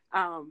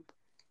 Um,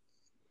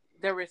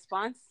 the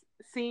response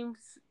seems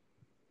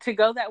to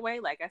go that way.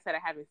 Like I said, I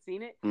haven't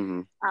seen it.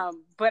 Mm-hmm.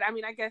 But I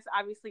mean, I guess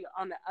obviously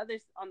on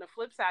the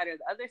flip side or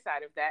the other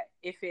side of that,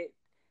 if it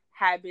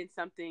had been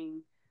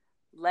something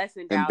less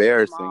endowed or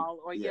Embarrassing. small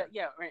or Yeah.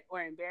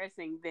 or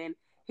embarrassing, then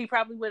he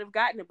probably would have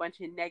gotten a bunch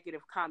of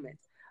negative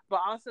comments.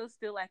 But also,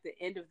 still at the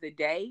end of the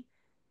day,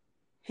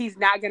 he's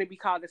not going to be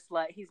called a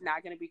slut. He's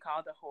not going to be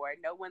called a whore.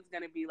 No one's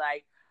going to be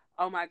like,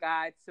 oh my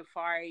God,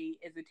 Safari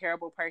is a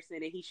terrible person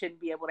and he shouldn't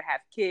be able to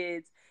have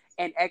kids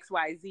and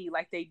XYZ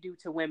like they do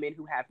to women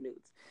who have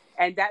nudes.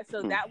 And that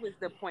was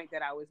the point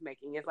that I was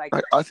making. It's like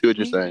I see what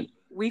you're we saying.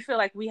 we feel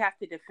like we have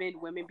to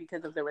defend women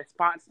because of the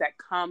response that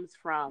comes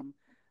from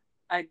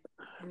a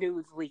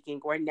news leaking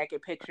or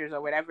naked pictures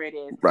or whatever it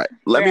is. Right.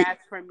 Whereas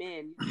for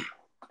men,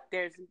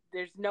 there's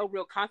no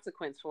real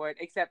consequence for it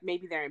except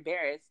maybe they're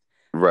embarrassed.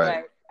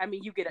 Right. But I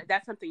mean,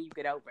 that's something you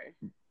get over.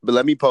 But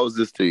let me pose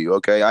this to you,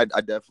 okay? I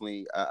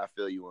definitely I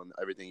feel you on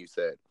everything you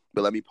said.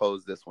 But let me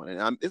pose this one,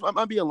 and I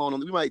might be alone.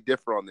 We might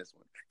differ on this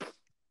one.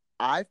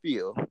 I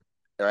feel,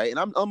 right, and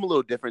I'm a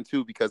little different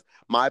too because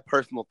my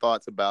personal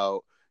thoughts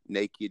about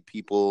naked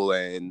people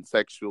and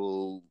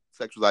sexualization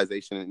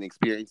and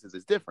experiences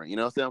is different. You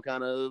know, so I'm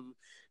kind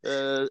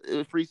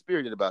of free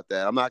spirited about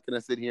that. I'm not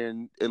gonna sit here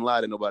and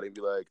lie to nobody and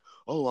be like,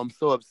 oh, I'm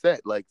so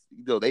upset. Like,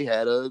 they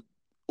had a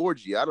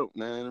orgy. I don't,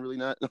 man, really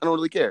not. I don't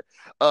really care.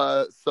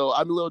 So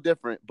I'm a little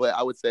different, but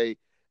I would say,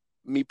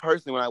 me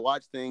personally, when I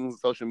watch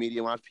things, social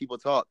media, watch people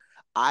talk,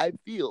 I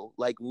feel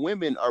like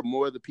women are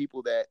more the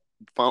people that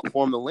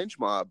form the lynch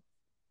mob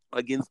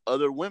against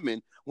other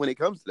women when it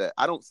comes to that.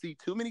 I don't see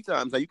too many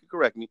times. Now you can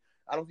correct me.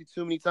 I don't see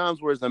too many times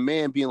where it's a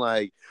man being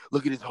like,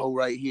 "Look at this hoe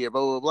right here,"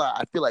 blah blah blah.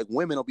 I feel like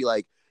women will be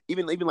like,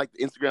 even like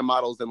the Instagram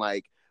models and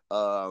like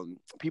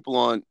people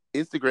on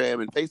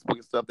Instagram and Facebook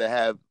and stuff that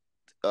have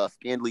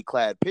scantily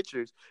clad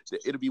pictures.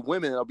 It'll be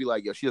women. That'll be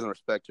like, "Yo, she doesn't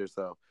respect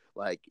herself."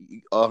 Like,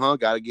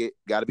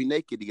 gotta be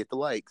naked to get the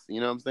likes.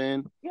 You know what I'm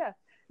saying? Yeah.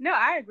 No,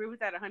 I agree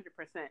with that 100%.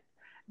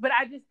 But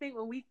I just think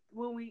when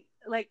we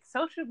like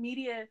social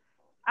media,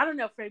 I don't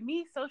know, for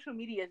me social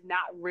media is not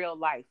real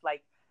life.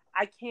 Like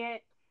I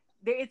can't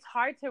it's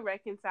hard to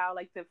reconcile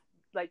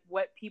like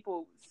what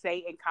people say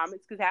in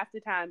comments because half the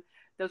time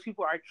those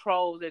people are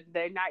trolls and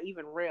they're not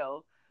even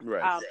real.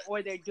 Right.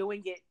 Or they're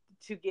doing it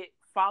to get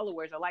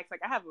followers or likes.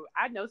 Like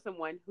I know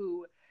someone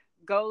who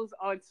goes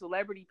on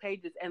celebrity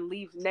pages and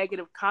leaves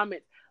negative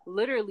comments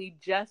literally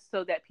just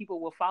so that people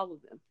will follow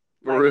them.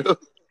 For Like, real?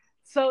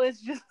 so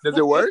it's just Does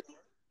it work?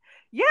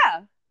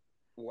 yeah.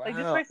 Wow. Like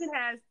this person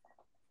has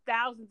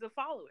thousands of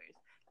followers,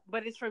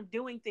 but it's from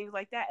doing things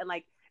like that and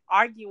like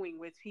arguing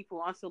with people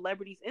on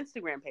celebrities'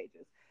 Instagram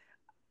pages.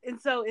 And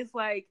so it's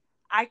like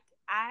I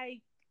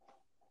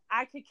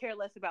I could care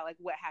less about like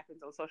what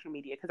happens on social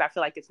media because I feel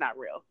like it's not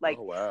real. Like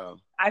Oh wow.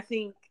 I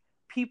think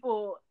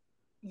people,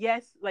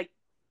 yes, like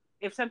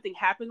if something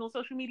happens on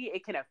social media,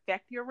 it can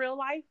affect your real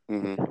life.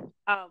 Mm-hmm.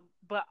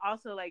 But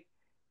also like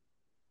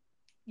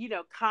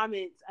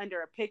comments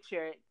under a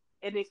picture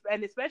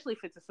and especially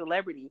if it's a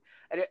celebrity,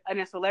 and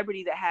a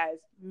celebrity that has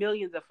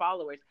millions of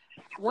followers.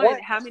 One,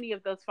 how many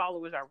of those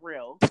followers are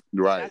real?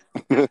 Right.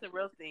 That's the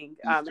real thing.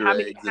 Easter How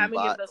many eggs how and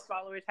many of bots. those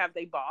followers have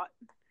they bought?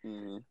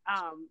 Mm-hmm.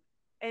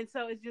 And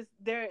so it's just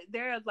there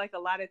are like a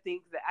lot of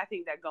things that I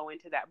think that go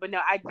into that. But no,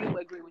 I do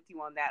agree with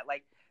you on that.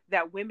 Like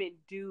that women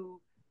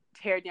do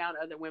tear down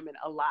other women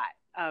a lot,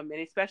 and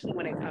especially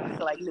when it comes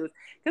to like nudes.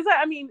 Because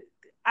I mean,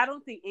 I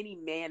don't think any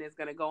man is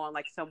gonna go on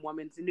like some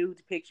woman's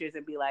nude pictures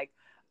and be like,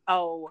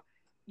 oh,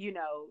 you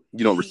know,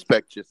 You don't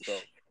respect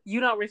yourself. you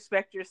don't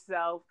respect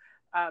yourself.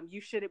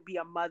 You shouldn't be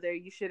a mother.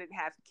 You shouldn't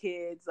have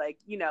kids. Like,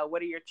 you know,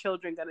 what are your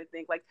children going to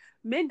think? Like,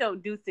 men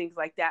don't do things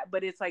like that,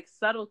 but it's like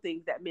subtle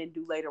things that men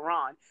do later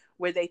on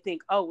where they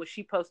think, oh, well,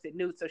 she posted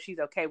nudes, so she's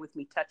okay with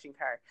me touching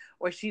her,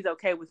 or she's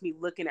okay with me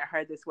looking at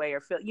her this way,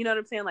 or feel, you know what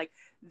I'm saying? Like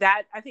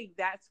that, I think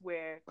that's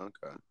where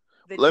Okay.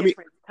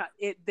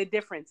 the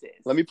difference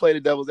is. Let me play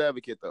the devil's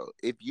advocate though.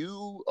 If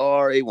you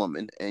are a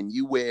woman and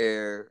you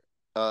wear,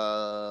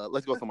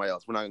 let's go somebody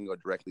else. We're not gonna go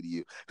directly to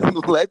you.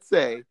 Let's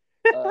say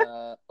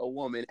a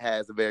woman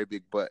has a very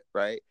big butt,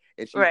 right?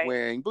 And she's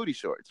wearing booty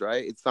shorts,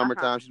 right? It's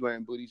summertime. She's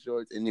wearing booty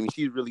shorts, and I mean,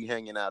 she's really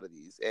hanging out of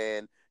these.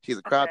 And she has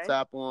a crop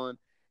top on.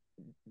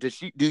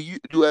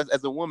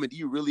 As a woman, do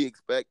you really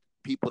expect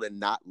people to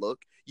not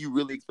look? You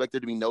really expect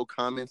there to be no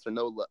comments or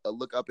no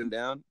look up and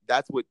down?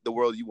 That's what the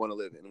world you want to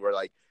live in. We're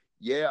like,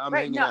 yeah, I'm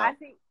hanging out. I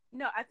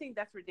think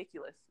that's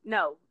ridiculous.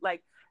 No,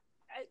 like,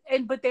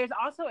 but there's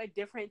also a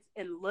difference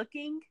in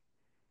looking,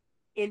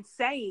 in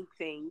saying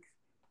things,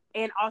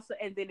 and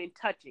then in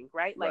touching,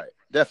 right? Like,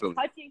 definitely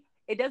touching.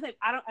 It doesn't.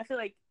 I feel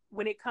like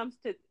when it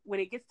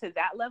gets to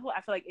that level,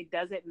 I feel like it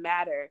doesn't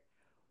matter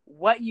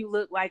what you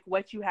look like,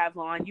 what you have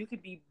on. You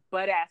could be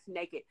butt ass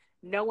naked.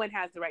 No one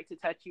has the right to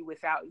touch you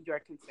without your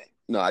consent.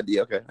 No,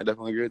 okay, I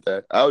definitely agree with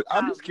that.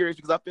 I'm just curious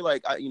because I feel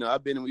like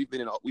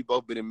we've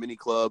both been in many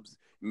clubs,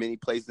 many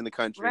places in the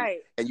country, right?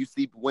 And you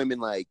see women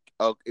like,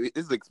 oh, this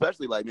is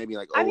especially like maybe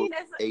like, I mean,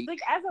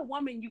 as a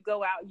woman, you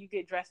go out, you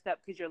get dressed up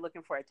because you're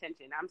looking for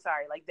attention. I'm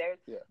sorry, like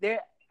there.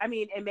 I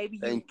mean, and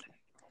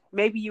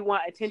maybe you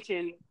want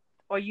attention,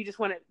 or you just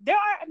want to. There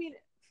are. I mean,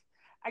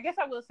 I guess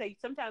I will say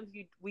sometimes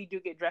we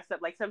do get dressed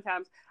up. Like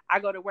sometimes I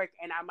go to work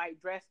and I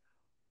might dress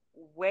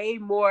way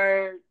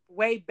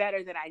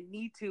better than I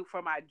need to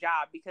for my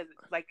job because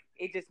like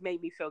it just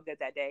made me feel good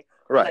that day.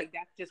 Right. Like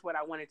that's just what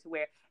I wanted to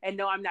wear. And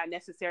no, I'm not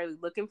necessarily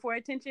looking for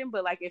attention,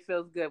 but like it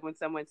feels good when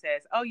someone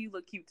says, "Oh, you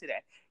look cute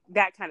today."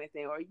 That kind of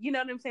thing. Or you know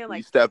what I'm saying? Like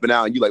you stepping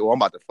out and you like, well, I'm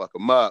about to fuck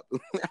them up.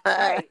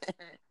 Right.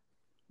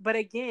 But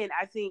again,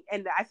 I think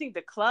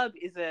the club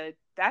is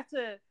that's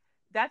an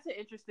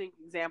interesting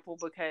example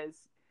because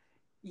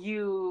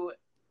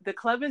the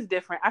club is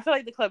different. I feel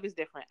like the club is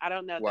different. I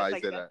don't know. Why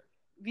that's is that?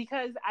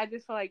 Because I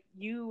just feel like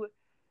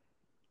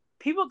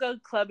people go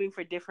clubbing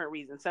for different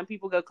reasons. Some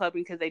people go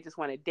clubbing because they just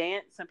want to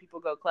dance. Some people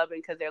go clubbing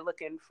because they're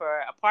looking for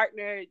a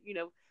partner, you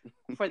know,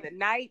 for the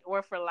night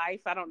or for life.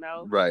 I don't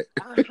know. Right.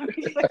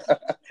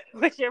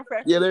 What's your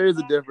preference? Yeah, there is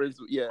a difference.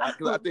 Yeah,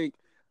 because I think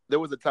there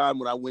was a time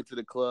when I went to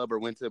the club or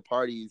went to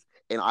parties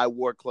and I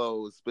wore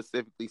clothes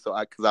specifically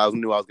because I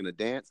knew I was going to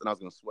dance and I was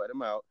going to sweat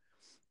them out.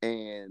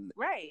 And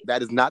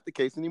that is not the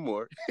case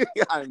anymore.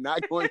 I am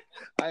not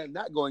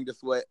going to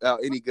sweat out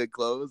any good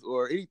clothes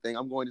or anything.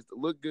 I'm going just to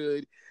look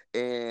good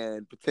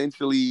and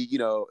potentially,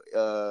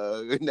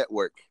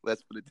 network.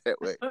 Let's put it that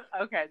way.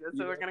 Okay, that's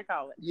what we're gonna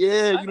call it.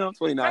 Yeah, okay. I'm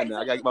 29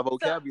 now. I got my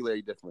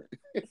vocabulary different.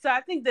 So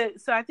I think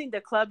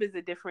the club is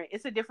a different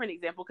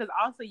example because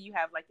also you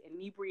have like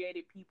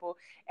inebriated people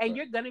and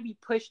you're gonna be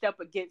pushed up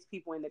against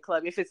people in the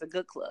club if it's a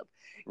good club.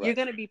 Right. You're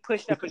gonna be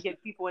pushed up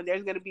against people and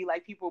there's gonna be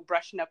like people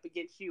brushing up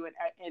against you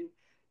and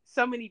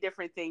so many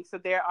different things. So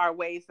there are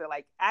ways that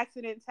like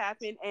accidents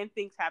happen and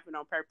things happen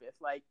on purpose.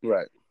 Like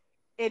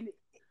and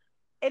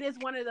it is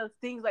one of those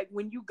things like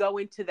when you go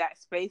into that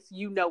space,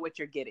 you know what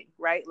you're getting,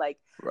 right? Like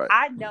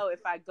I know if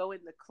I go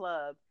in the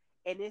club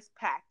and it's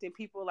packed and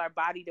people are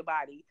body to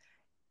body,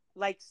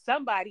 like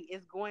somebody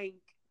is going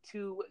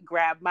to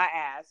grab my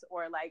ass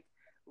or like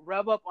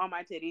rub up on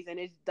my titties, and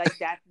it's like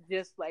that's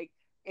just like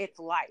it's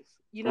life,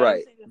 you know? What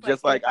I'm saying? It's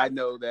just like I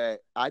know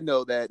that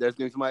there's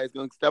gonna be somebody that's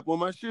gonna step on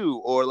my shoe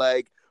or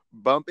like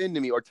bump into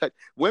me or touch.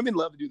 Women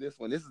love to do this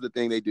one. This is the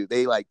thing they do.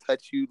 They like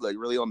touch you like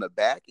really on the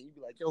back, and you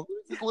be like, "Yo,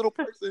 who's this little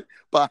person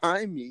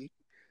behind me?"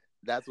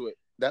 That's what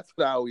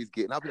I always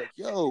get, and I'll be like,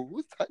 "Yo,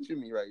 who's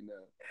touching me right now?"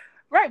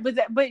 Right, but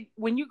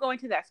when you go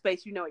into that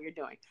space, you know what you're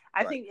doing.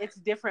 I think it's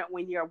different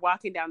when you're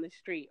walking down the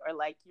street or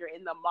like you're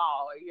in the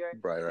mall or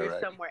you're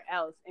somewhere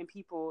else and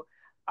people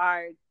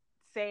are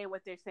saying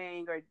what they're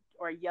saying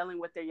or yelling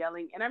what they're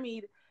yelling. And I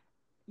mean,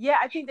 yeah,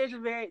 I think there's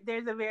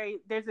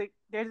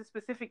a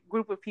specific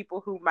group of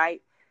people who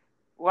might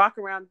walk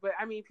around, but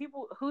I mean,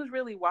 people who's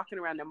really walking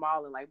around the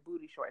mall in like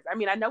booty shorts. I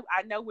mean, I know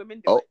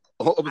women do it.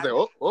 Hold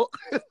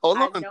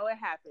on. I know it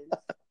happens.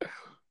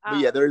 But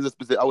yeah, there is a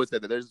specific. I would say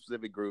that there's a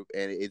specific group,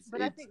 and it's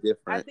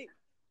different.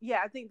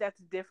 I think that's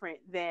different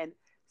than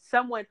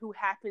someone who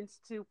happens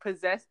to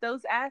possess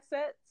those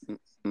assets,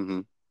 mm-hmm.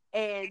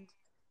 and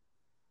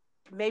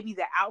maybe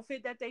the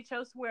outfit that they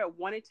chose to wear or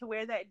wanted to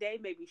wear that day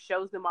maybe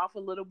shows them off a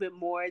little bit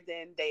more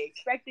than they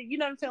expected. You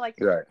know what I'm saying? Like,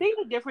 Right. things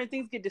are different.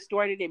 Things get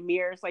distorted in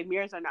mirrors. Like,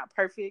 mirrors are not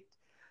perfect.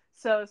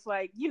 So it's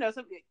like,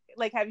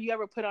 like, have you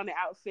ever put on an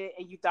outfit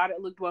and you thought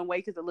it looked one way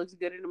because it looks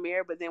good in the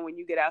mirror, but then when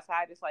you get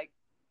outside, it's like,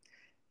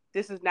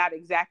 this is not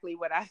exactly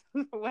what I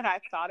what I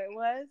thought it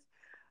was.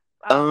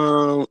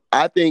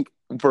 I think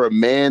for a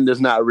man, there's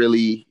not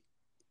really.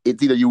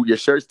 It's either your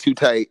shirt's too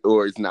tight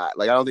or it's not.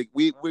 Like, I don't think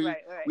Right.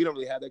 we don't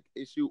really have that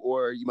issue,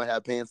 or you might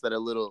have pants that are a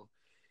little.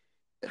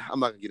 I'm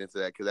not gonna get into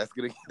that because that's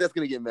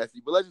gonna get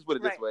messy. But let's just put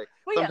it this way: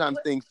 Well, sometimes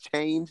things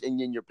change, and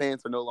then your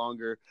pants are no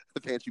longer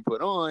the pants you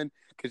put on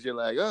because you're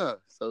like,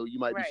 so you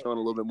might be showing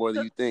a little bit more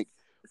than you think.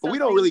 But we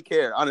don't really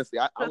care, honestly.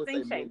 I would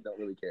say men don't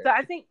really care. So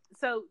I think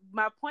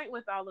my point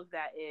with all of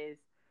that is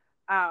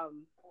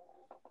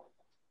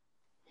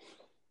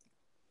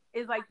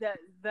like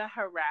the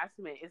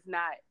harassment is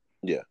not.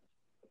 Yeah.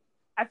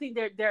 I think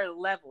there are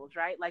levels,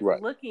 right? Like,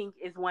 looking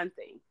is one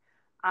thing.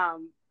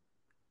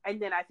 And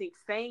then I think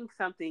saying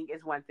something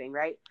is one thing,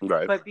 right?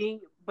 Right. But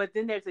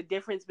then there's a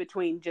difference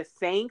between just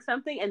saying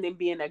something and then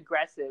being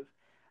aggressive,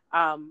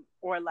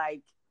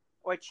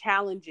 or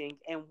challenging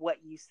in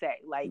what you say.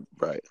 Like,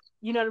 right.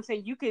 You know what I'm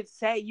saying? You could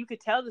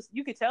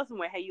tell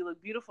someone, hey, you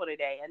look beautiful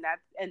today,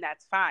 and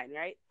that's fine,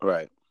 right?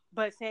 Right.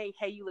 But saying,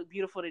 hey, you look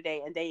beautiful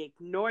today, and they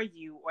ignore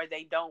you or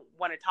they don't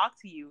want to talk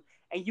to you,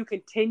 and you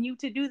continue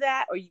to do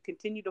that, or you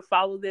continue to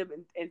follow them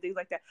and things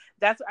like that.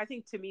 That's, I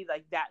think, to me,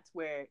 like, that's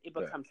where it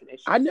becomes an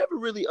issue. I never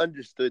really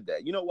understood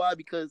that. You know why?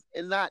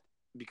 And not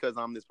because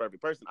I'm this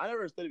perfect person. I never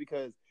understood it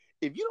because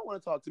if you don't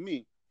want to talk to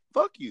me,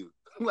 fuck you.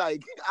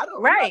 Like,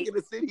 I'm not going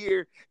to sit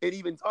here and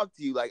even talk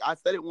to you. Like, I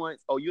said it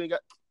once. Oh, you ain't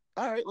got...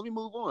 All right, let me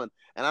move on.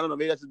 And I don't know,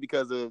 maybe that's just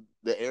because of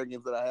the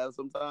arrogance that I have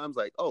sometimes.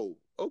 Like, oh,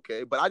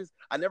 okay. But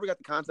I never got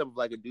the concept of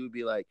like a dude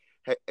be like,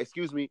 hey,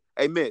 excuse me,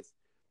 hey, miss.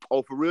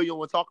 Oh, for real, you don't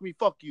want to talk to me?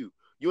 Fuck you.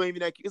 You ain't even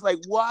that cute. It's like,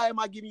 why am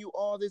I giving you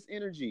all this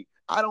energy?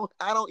 I can move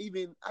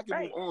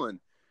on.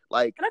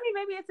 Like, and I mean,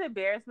 maybe it's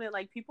embarrassment.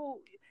 Like, people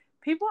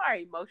are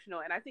emotional,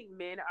 and I think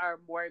men are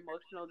more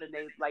emotional than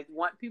they like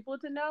want people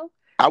to know.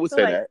 I would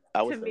say that.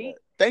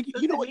 Thank you.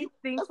 So you know what?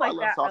 Things like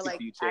that are like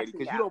to you, Charity,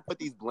 because you don't put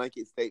these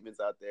blanket statements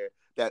out there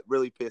that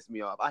really piss me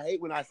off. I hate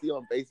when I see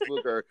on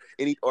Facebook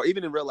or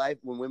even in real life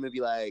when women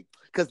be like,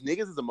 because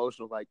niggas is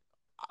emotional. Like,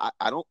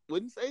 I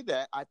wouldn't say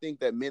that. I think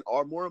that men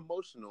are more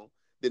emotional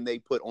than they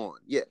put on.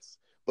 Yes.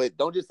 But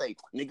don't just say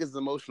niggas is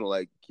emotional.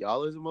 Like,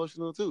 y'all is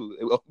emotional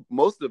too.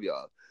 Most of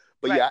y'all.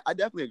 But yeah, I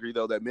definitely agree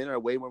though that men are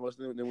way more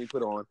emotional than we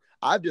put on.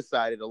 I've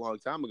decided a long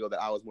time ago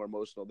that I was more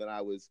emotional than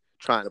I was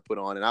trying to put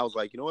on, and I was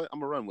like, you know what,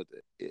 I'm gonna run with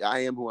it.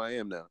 I am who I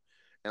am now,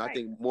 and I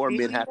think more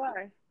men have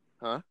to.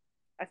 Huh?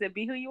 I said,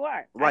 be who you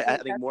are. Right. I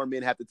think more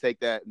men have to take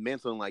that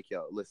mental and like,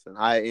 yo, listen,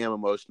 I am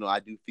emotional. I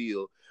do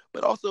feel,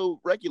 but also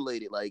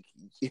regulate it. Like,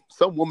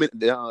 some woman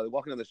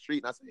walking on the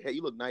street and I say, hey,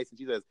 you look nice, and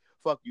she says,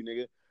 fuck you,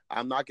 nigga.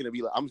 I'm not gonna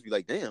be like, I'm just be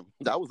like, damn,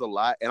 that was a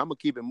lot, and I'm gonna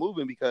keep it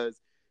moving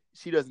because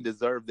she doesn't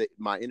deserve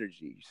my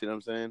energy. You see what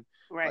I'm saying?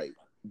 Right. Like,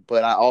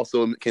 but I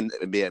also can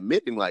be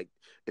admitting, like,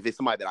 if it's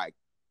somebody that I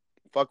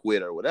fuck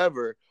with or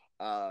whatever,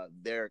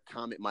 their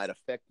comment might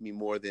affect me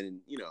more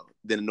than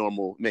a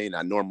normal, maybe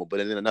not normal, but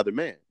than another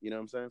man. You know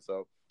what I'm saying?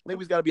 So maybe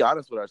we just got to be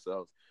honest with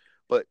ourselves.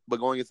 But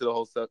going into the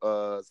whole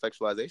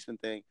sexualization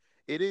thing,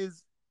 it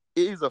is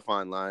a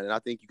fine line, and I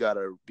think you got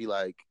to be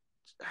like,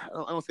 I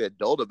don't say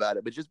adult about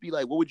it, but just be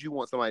like, what would you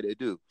want somebody to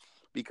do?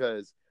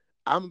 Because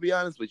I'm gonna be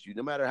honest with you,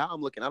 no matter how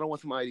I'm looking, I don't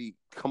want somebody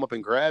to come up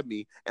and grab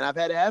me. And I've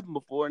had it happen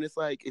before, and it's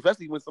like,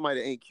 especially when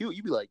somebody ain't cute,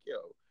 you be like, yo,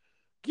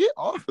 get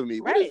off of me.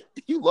 Right.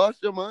 You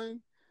lost your mind?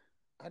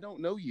 I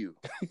don't know you.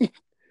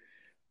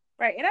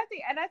 Right. And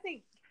I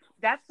think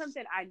that's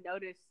something I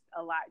noticed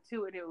a lot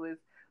too, and it was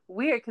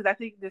weird because I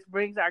think this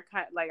brings our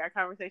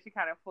conversation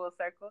kind of full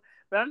circle.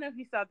 But I don't know if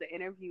you saw the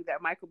interview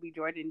that Michael B.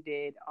 Jordan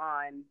did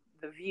on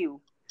The View,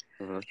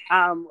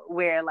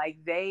 where like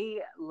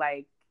they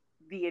like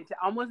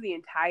almost the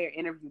entire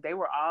interview, they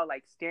were all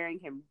like staring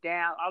him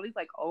down. All these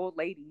like old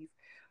ladies,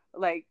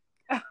 like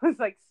I was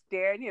like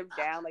staring him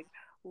down, like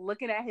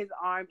looking at his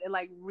arms and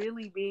like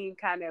really being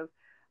kind of,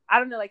 I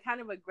don't know, like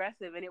kind of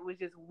aggressive. And it was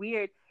just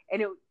weird.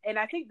 And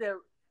I think the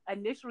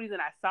initial reason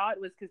I saw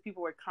it was because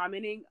people were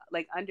commenting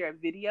like under a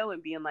video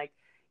and being like,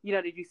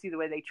 did you see the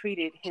way they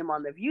treated him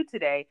on The View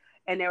today?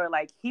 And they were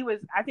like,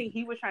 I think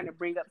he was trying to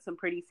bring up some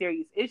pretty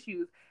serious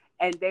issues.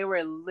 And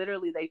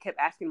they kept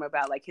asking him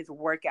about like his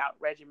workout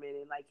regimen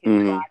and like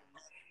his body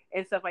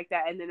and stuff like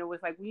that. And then it was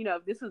like,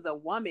 if this was a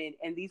woman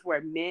and these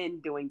were men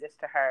doing this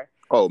to her.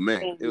 Oh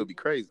man, it would be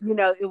crazy.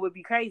 It would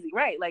be crazy.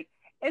 Right. Like,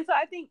 and so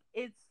I think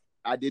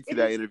I did see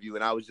that interview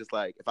and I was just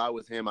like, if I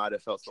was him, I'd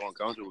have felt so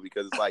uncomfortable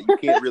because it's like, you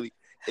can't really,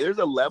 there's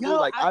a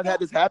level, I've had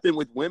this happen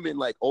with women,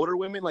 like older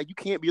women, like you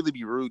can't really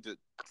be rude to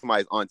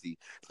somebody's auntie.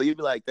 So you'd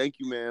be like, thank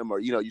you, ma'am.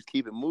 Or, you just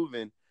keep it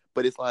moving.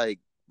 But it's like,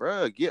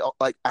 bruh,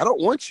 like, I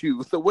don't want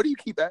you. So what do you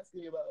keep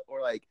asking me about?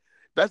 Or like,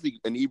 especially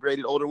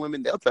inebriated older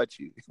women, they'll touch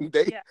you.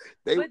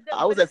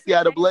 I was at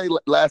Seattle Blade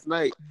last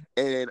night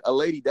and a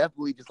lady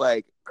definitely just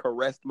like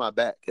caressed my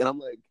back. And I'm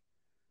like,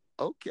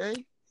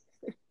 Okay.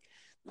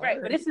 All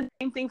Right, but right. it's the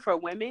same thing for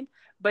women.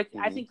 But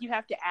I Mm-hmm. think you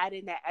have to add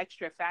in that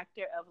extra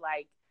factor of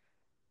like,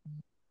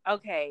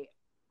 okay,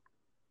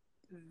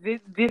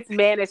 this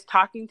man is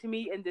talking to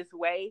me in this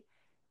way,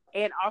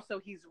 and also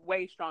he's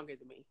way stronger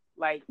than me.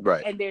 Like,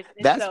 Right. and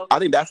That's, so I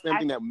think that's I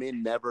something that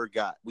men never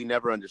got. We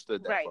never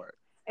understood that right, part.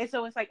 and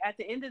so it's like at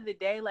the end of the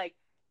day, like,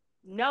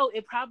 no,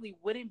 it probably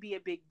wouldn't be a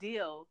big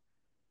deal,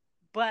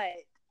 but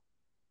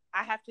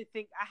I have to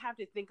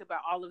think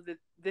about all of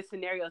the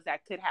scenarios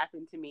that could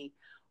happen to me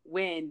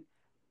when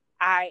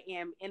I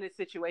am in a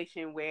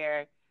situation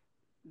where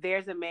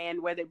there's a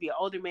man, whether it be an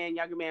older man,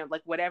 younger man,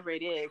 like whatever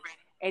it is,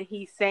 and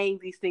he's saying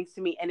these things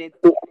to me, and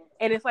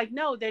it's like,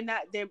 no, they're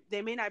not.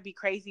 They may not be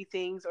crazy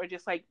things or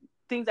just like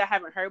things I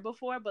haven't heard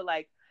before, but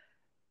like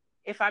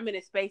if I'm in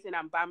a space and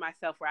I'm by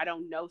myself where I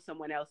don't know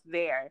someone else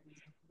there,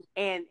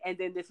 and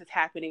then this is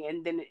happening,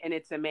 and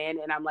it's a man,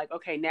 and I'm like,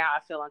 okay, now I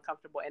feel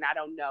uncomfortable, and I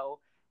don't know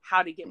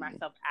how to get Mm-hmm.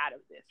 myself out of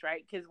this,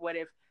 right? Because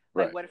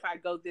Right. what if I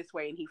go this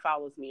way and he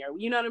follows me, or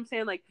you know what I'm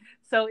saying? Like,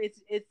 so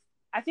it's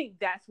I think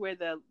that's where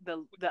the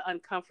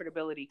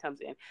uncomfortability comes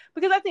in,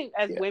 because I think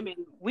as Yeah.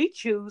 women we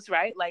choose,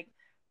 right? Like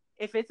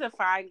if it's a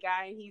fine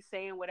guy and he's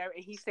saying whatever,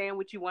 and he's saying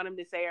what you want him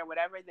to say or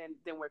whatever,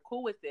 then we're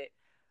cool with it.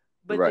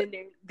 But Right.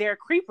 then there are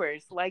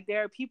creepers. Like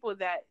there are people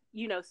that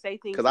say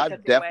things Because in I've such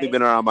a definitely way.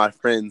 been around my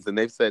friends and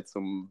they've said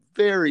some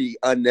very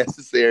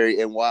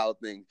unnecessary and wild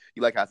things.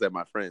 You like I said,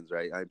 my friends,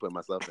 right? I ain't putting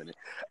myself in it.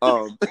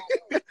 Um,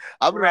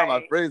 I've been around my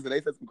Right, friends and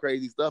they said some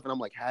crazy stuff, and I'm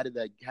like, how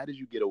did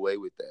you get away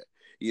with that?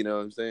 You know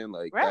what I'm saying?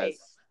 Like right,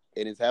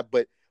 and it's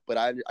happened. But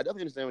I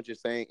definitely understand what you're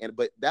saying, and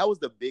but that was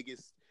the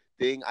biggest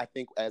thing I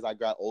think as I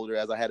got older,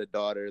 as I had a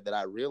daughter, that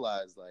I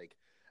realized like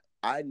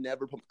I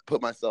never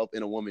put myself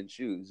in a woman's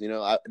shoes. You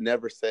know, I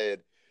never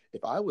said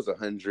if I was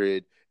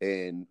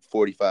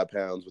 145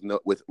 pounds with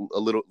with a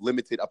little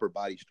limited upper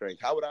body strength,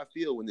 how would I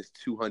feel when this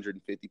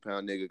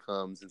 250-pound nigga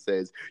comes and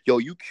says, "Yo,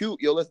 you cute,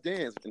 yo, let's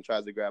dance," and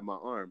tries to grab my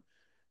arm?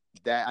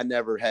 That I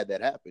never had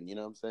that happen. You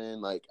know what I'm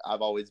saying? Like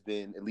I've always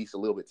been at least a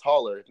little bit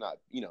taller, if not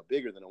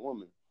bigger than a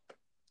woman,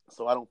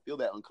 so I don't feel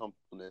that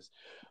uncomfortableness.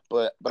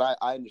 But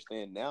I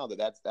understand now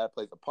that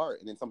plays a part.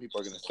 And then some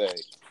people are gonna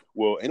say,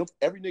 well,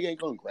 every nigga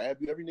ain't gonna grab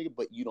you, every nigga,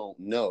 but you don't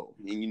know,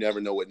 and you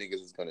never know what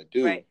niggas is gonna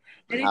do right.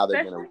 and And how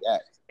they're gonna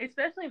react.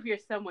 especially if you're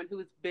someone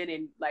who's been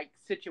in like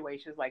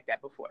situations like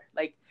that before,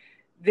 like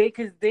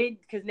because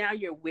now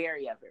you're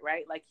wary of it,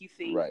 right? Like you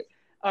see, Right.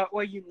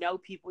 or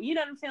people, you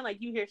know what I'm saying? Like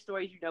you hear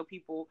stories,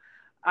 people,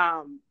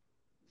 um,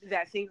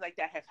 that things like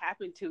that have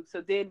happened to.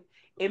 So then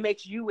it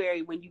makes you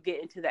wary when you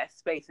get into that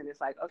space, and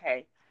it's like,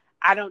 okay,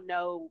 I don't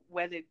know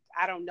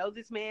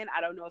this man.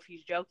 I don't know if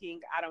he's joking.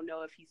 I don't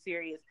know if he's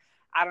serious.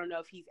 I don't know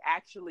if he's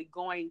actually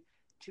going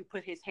to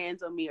put his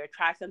hands on me or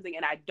try something,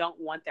 and I don't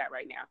want that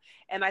right now.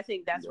 And I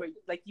think that's Yeah. where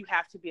like you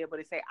have to be able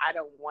to say, I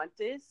don't want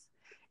this,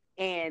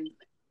 and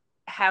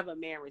have a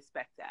man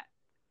respect that,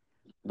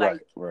 Right.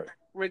 like Right.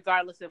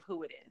 regardless of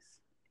who it is,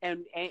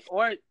 and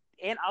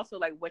also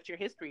like what your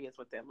history is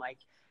with them. Like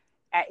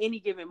at any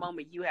given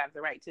moment, you have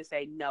the right to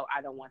say, no,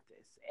 I don't want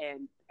this,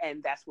 and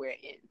that's where it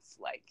ends.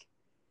 Like,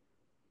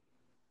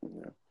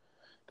 Yeah.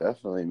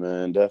 Definitely,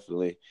 man.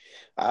 Definitely.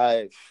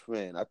 I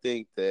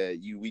think that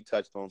we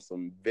touched on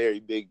some very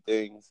big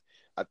things.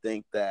 I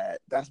think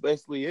that's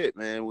basically it,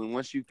 man.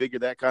 Once you figure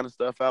that kind of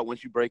stuff out,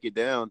 once you break it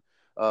down,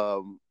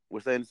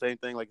 we're saying the same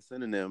thing like a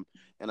synonym.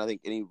 And I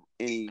think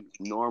any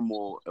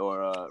normal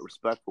or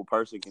respectful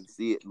person can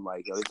see it and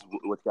like, this is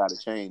what's got to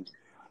change.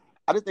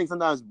 I just think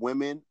sometimes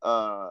women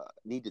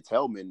need to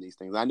tell men these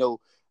things. I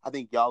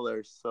think y'all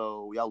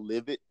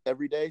live it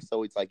every day,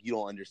 so it's like you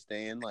don't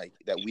understand like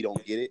that we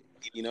don't get it,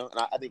 And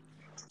I think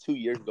 2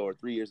 years ago or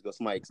 3 years ago,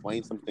 somebody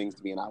explained some things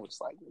to me, and I was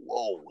just like,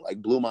 whoa,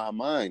 like blew my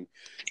mind,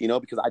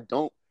 because I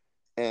don't.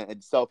 And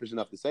it's selfish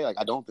enough to say, like,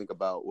 I don't think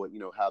about what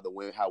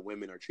how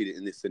women are treated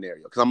in this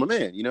scenario because I'm a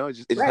man, it's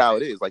just right, how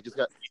it is. Like,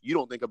 you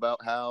don't think about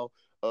how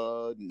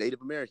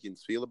Native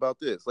Americans feel about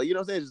this, like, what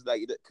I'm saying, just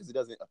like because it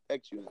doesn't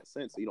affect you in that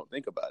sense, so you don't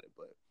think about it.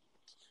 But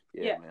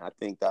yeah, yeah, man, I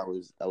think that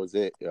was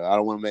it. I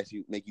don't want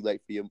to make you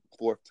late for your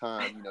fourth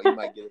time. You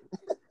might get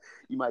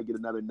you might get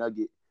another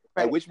nugget.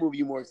 Hey, right. which movie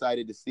you more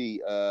excited to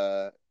see?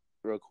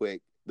 Real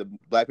quick, the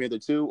Black Panther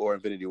 2 or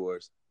Infinity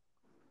Wars?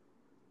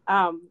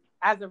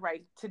 As of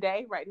right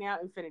now,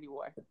 Infinity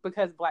War,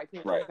 because Black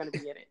Panther is Right, going to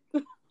be in it.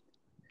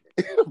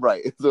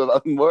 right. So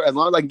as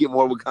long as I can get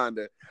more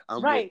Wakanda, I'm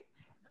with Right. it.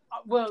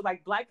 Well,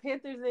 like Black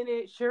Panther's in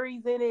it,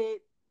 Shuri's in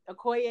it,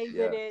 Okoye's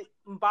in Yeah, it,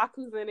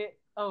 M'Baku's in it.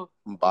 Oh,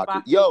 M'Baku.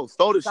 M'Baku, Yo,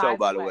 stole the show, by the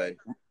by the way, way.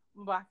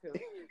 M'Baku.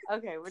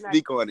 Okay,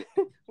 Speak on it.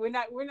 we're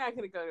not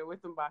gonna go there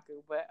with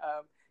M'Baku, but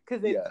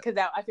Yeah, because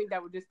I think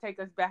that would just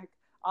take us back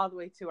all the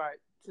way to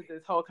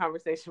this whole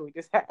conversation we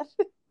just had.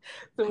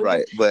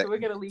 right. But We're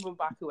gonna leave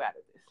M'Baku out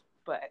of this.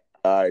 But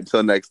all right,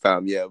 until next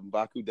time. Yeah,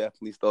 M'Baku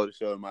definitely stole the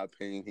show in my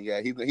opinion.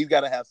 He's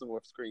got to have some more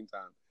screen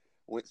time.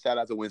 Shout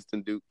out to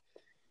Winston Duke.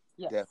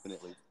 yes.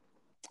 Definitely.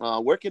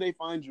 Where can they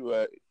find you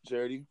at,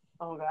 Charity?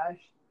 Oh gosh,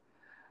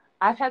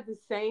 I've had the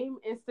same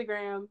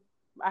Instagram.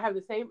 I have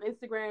the same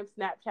Instagram,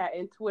 Snapchat,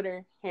 and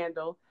Twitter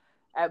handle.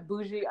 at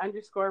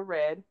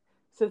bougie_red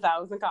since I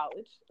was in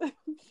college.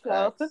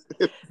 So, Facts.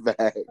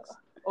 Facts.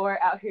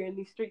 or out here in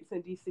these streets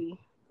in DC.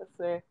 That's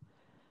where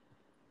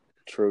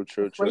True,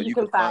 true, that's where true. you You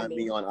can can find find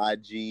me. me on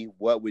IG.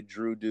 What would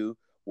Drew do?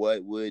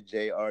 What would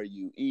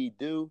JRUE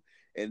do?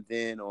 And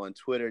then on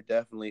Twitter,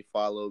 definitely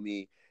follow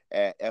me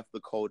at F the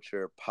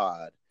Culture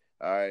Pod.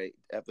 All right,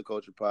 F the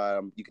Culture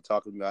Pod. You can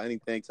talk with me about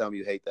anything. Tell me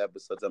you hate the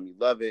episode. Tell me you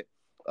love it.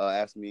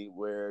 Ask me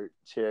where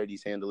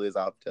Charity's handle is.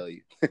 I'll tell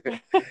you.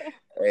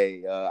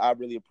 Hey, I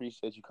really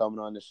appreciate you coming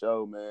on the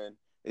show, man.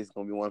 It's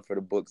gonna be one for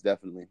the books,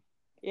 definitely.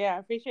 Yeah, I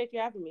appreciate you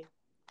having me.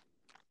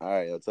 All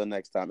right, until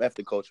next time. F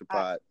the Culture All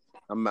right.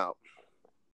 Pod. I'm out.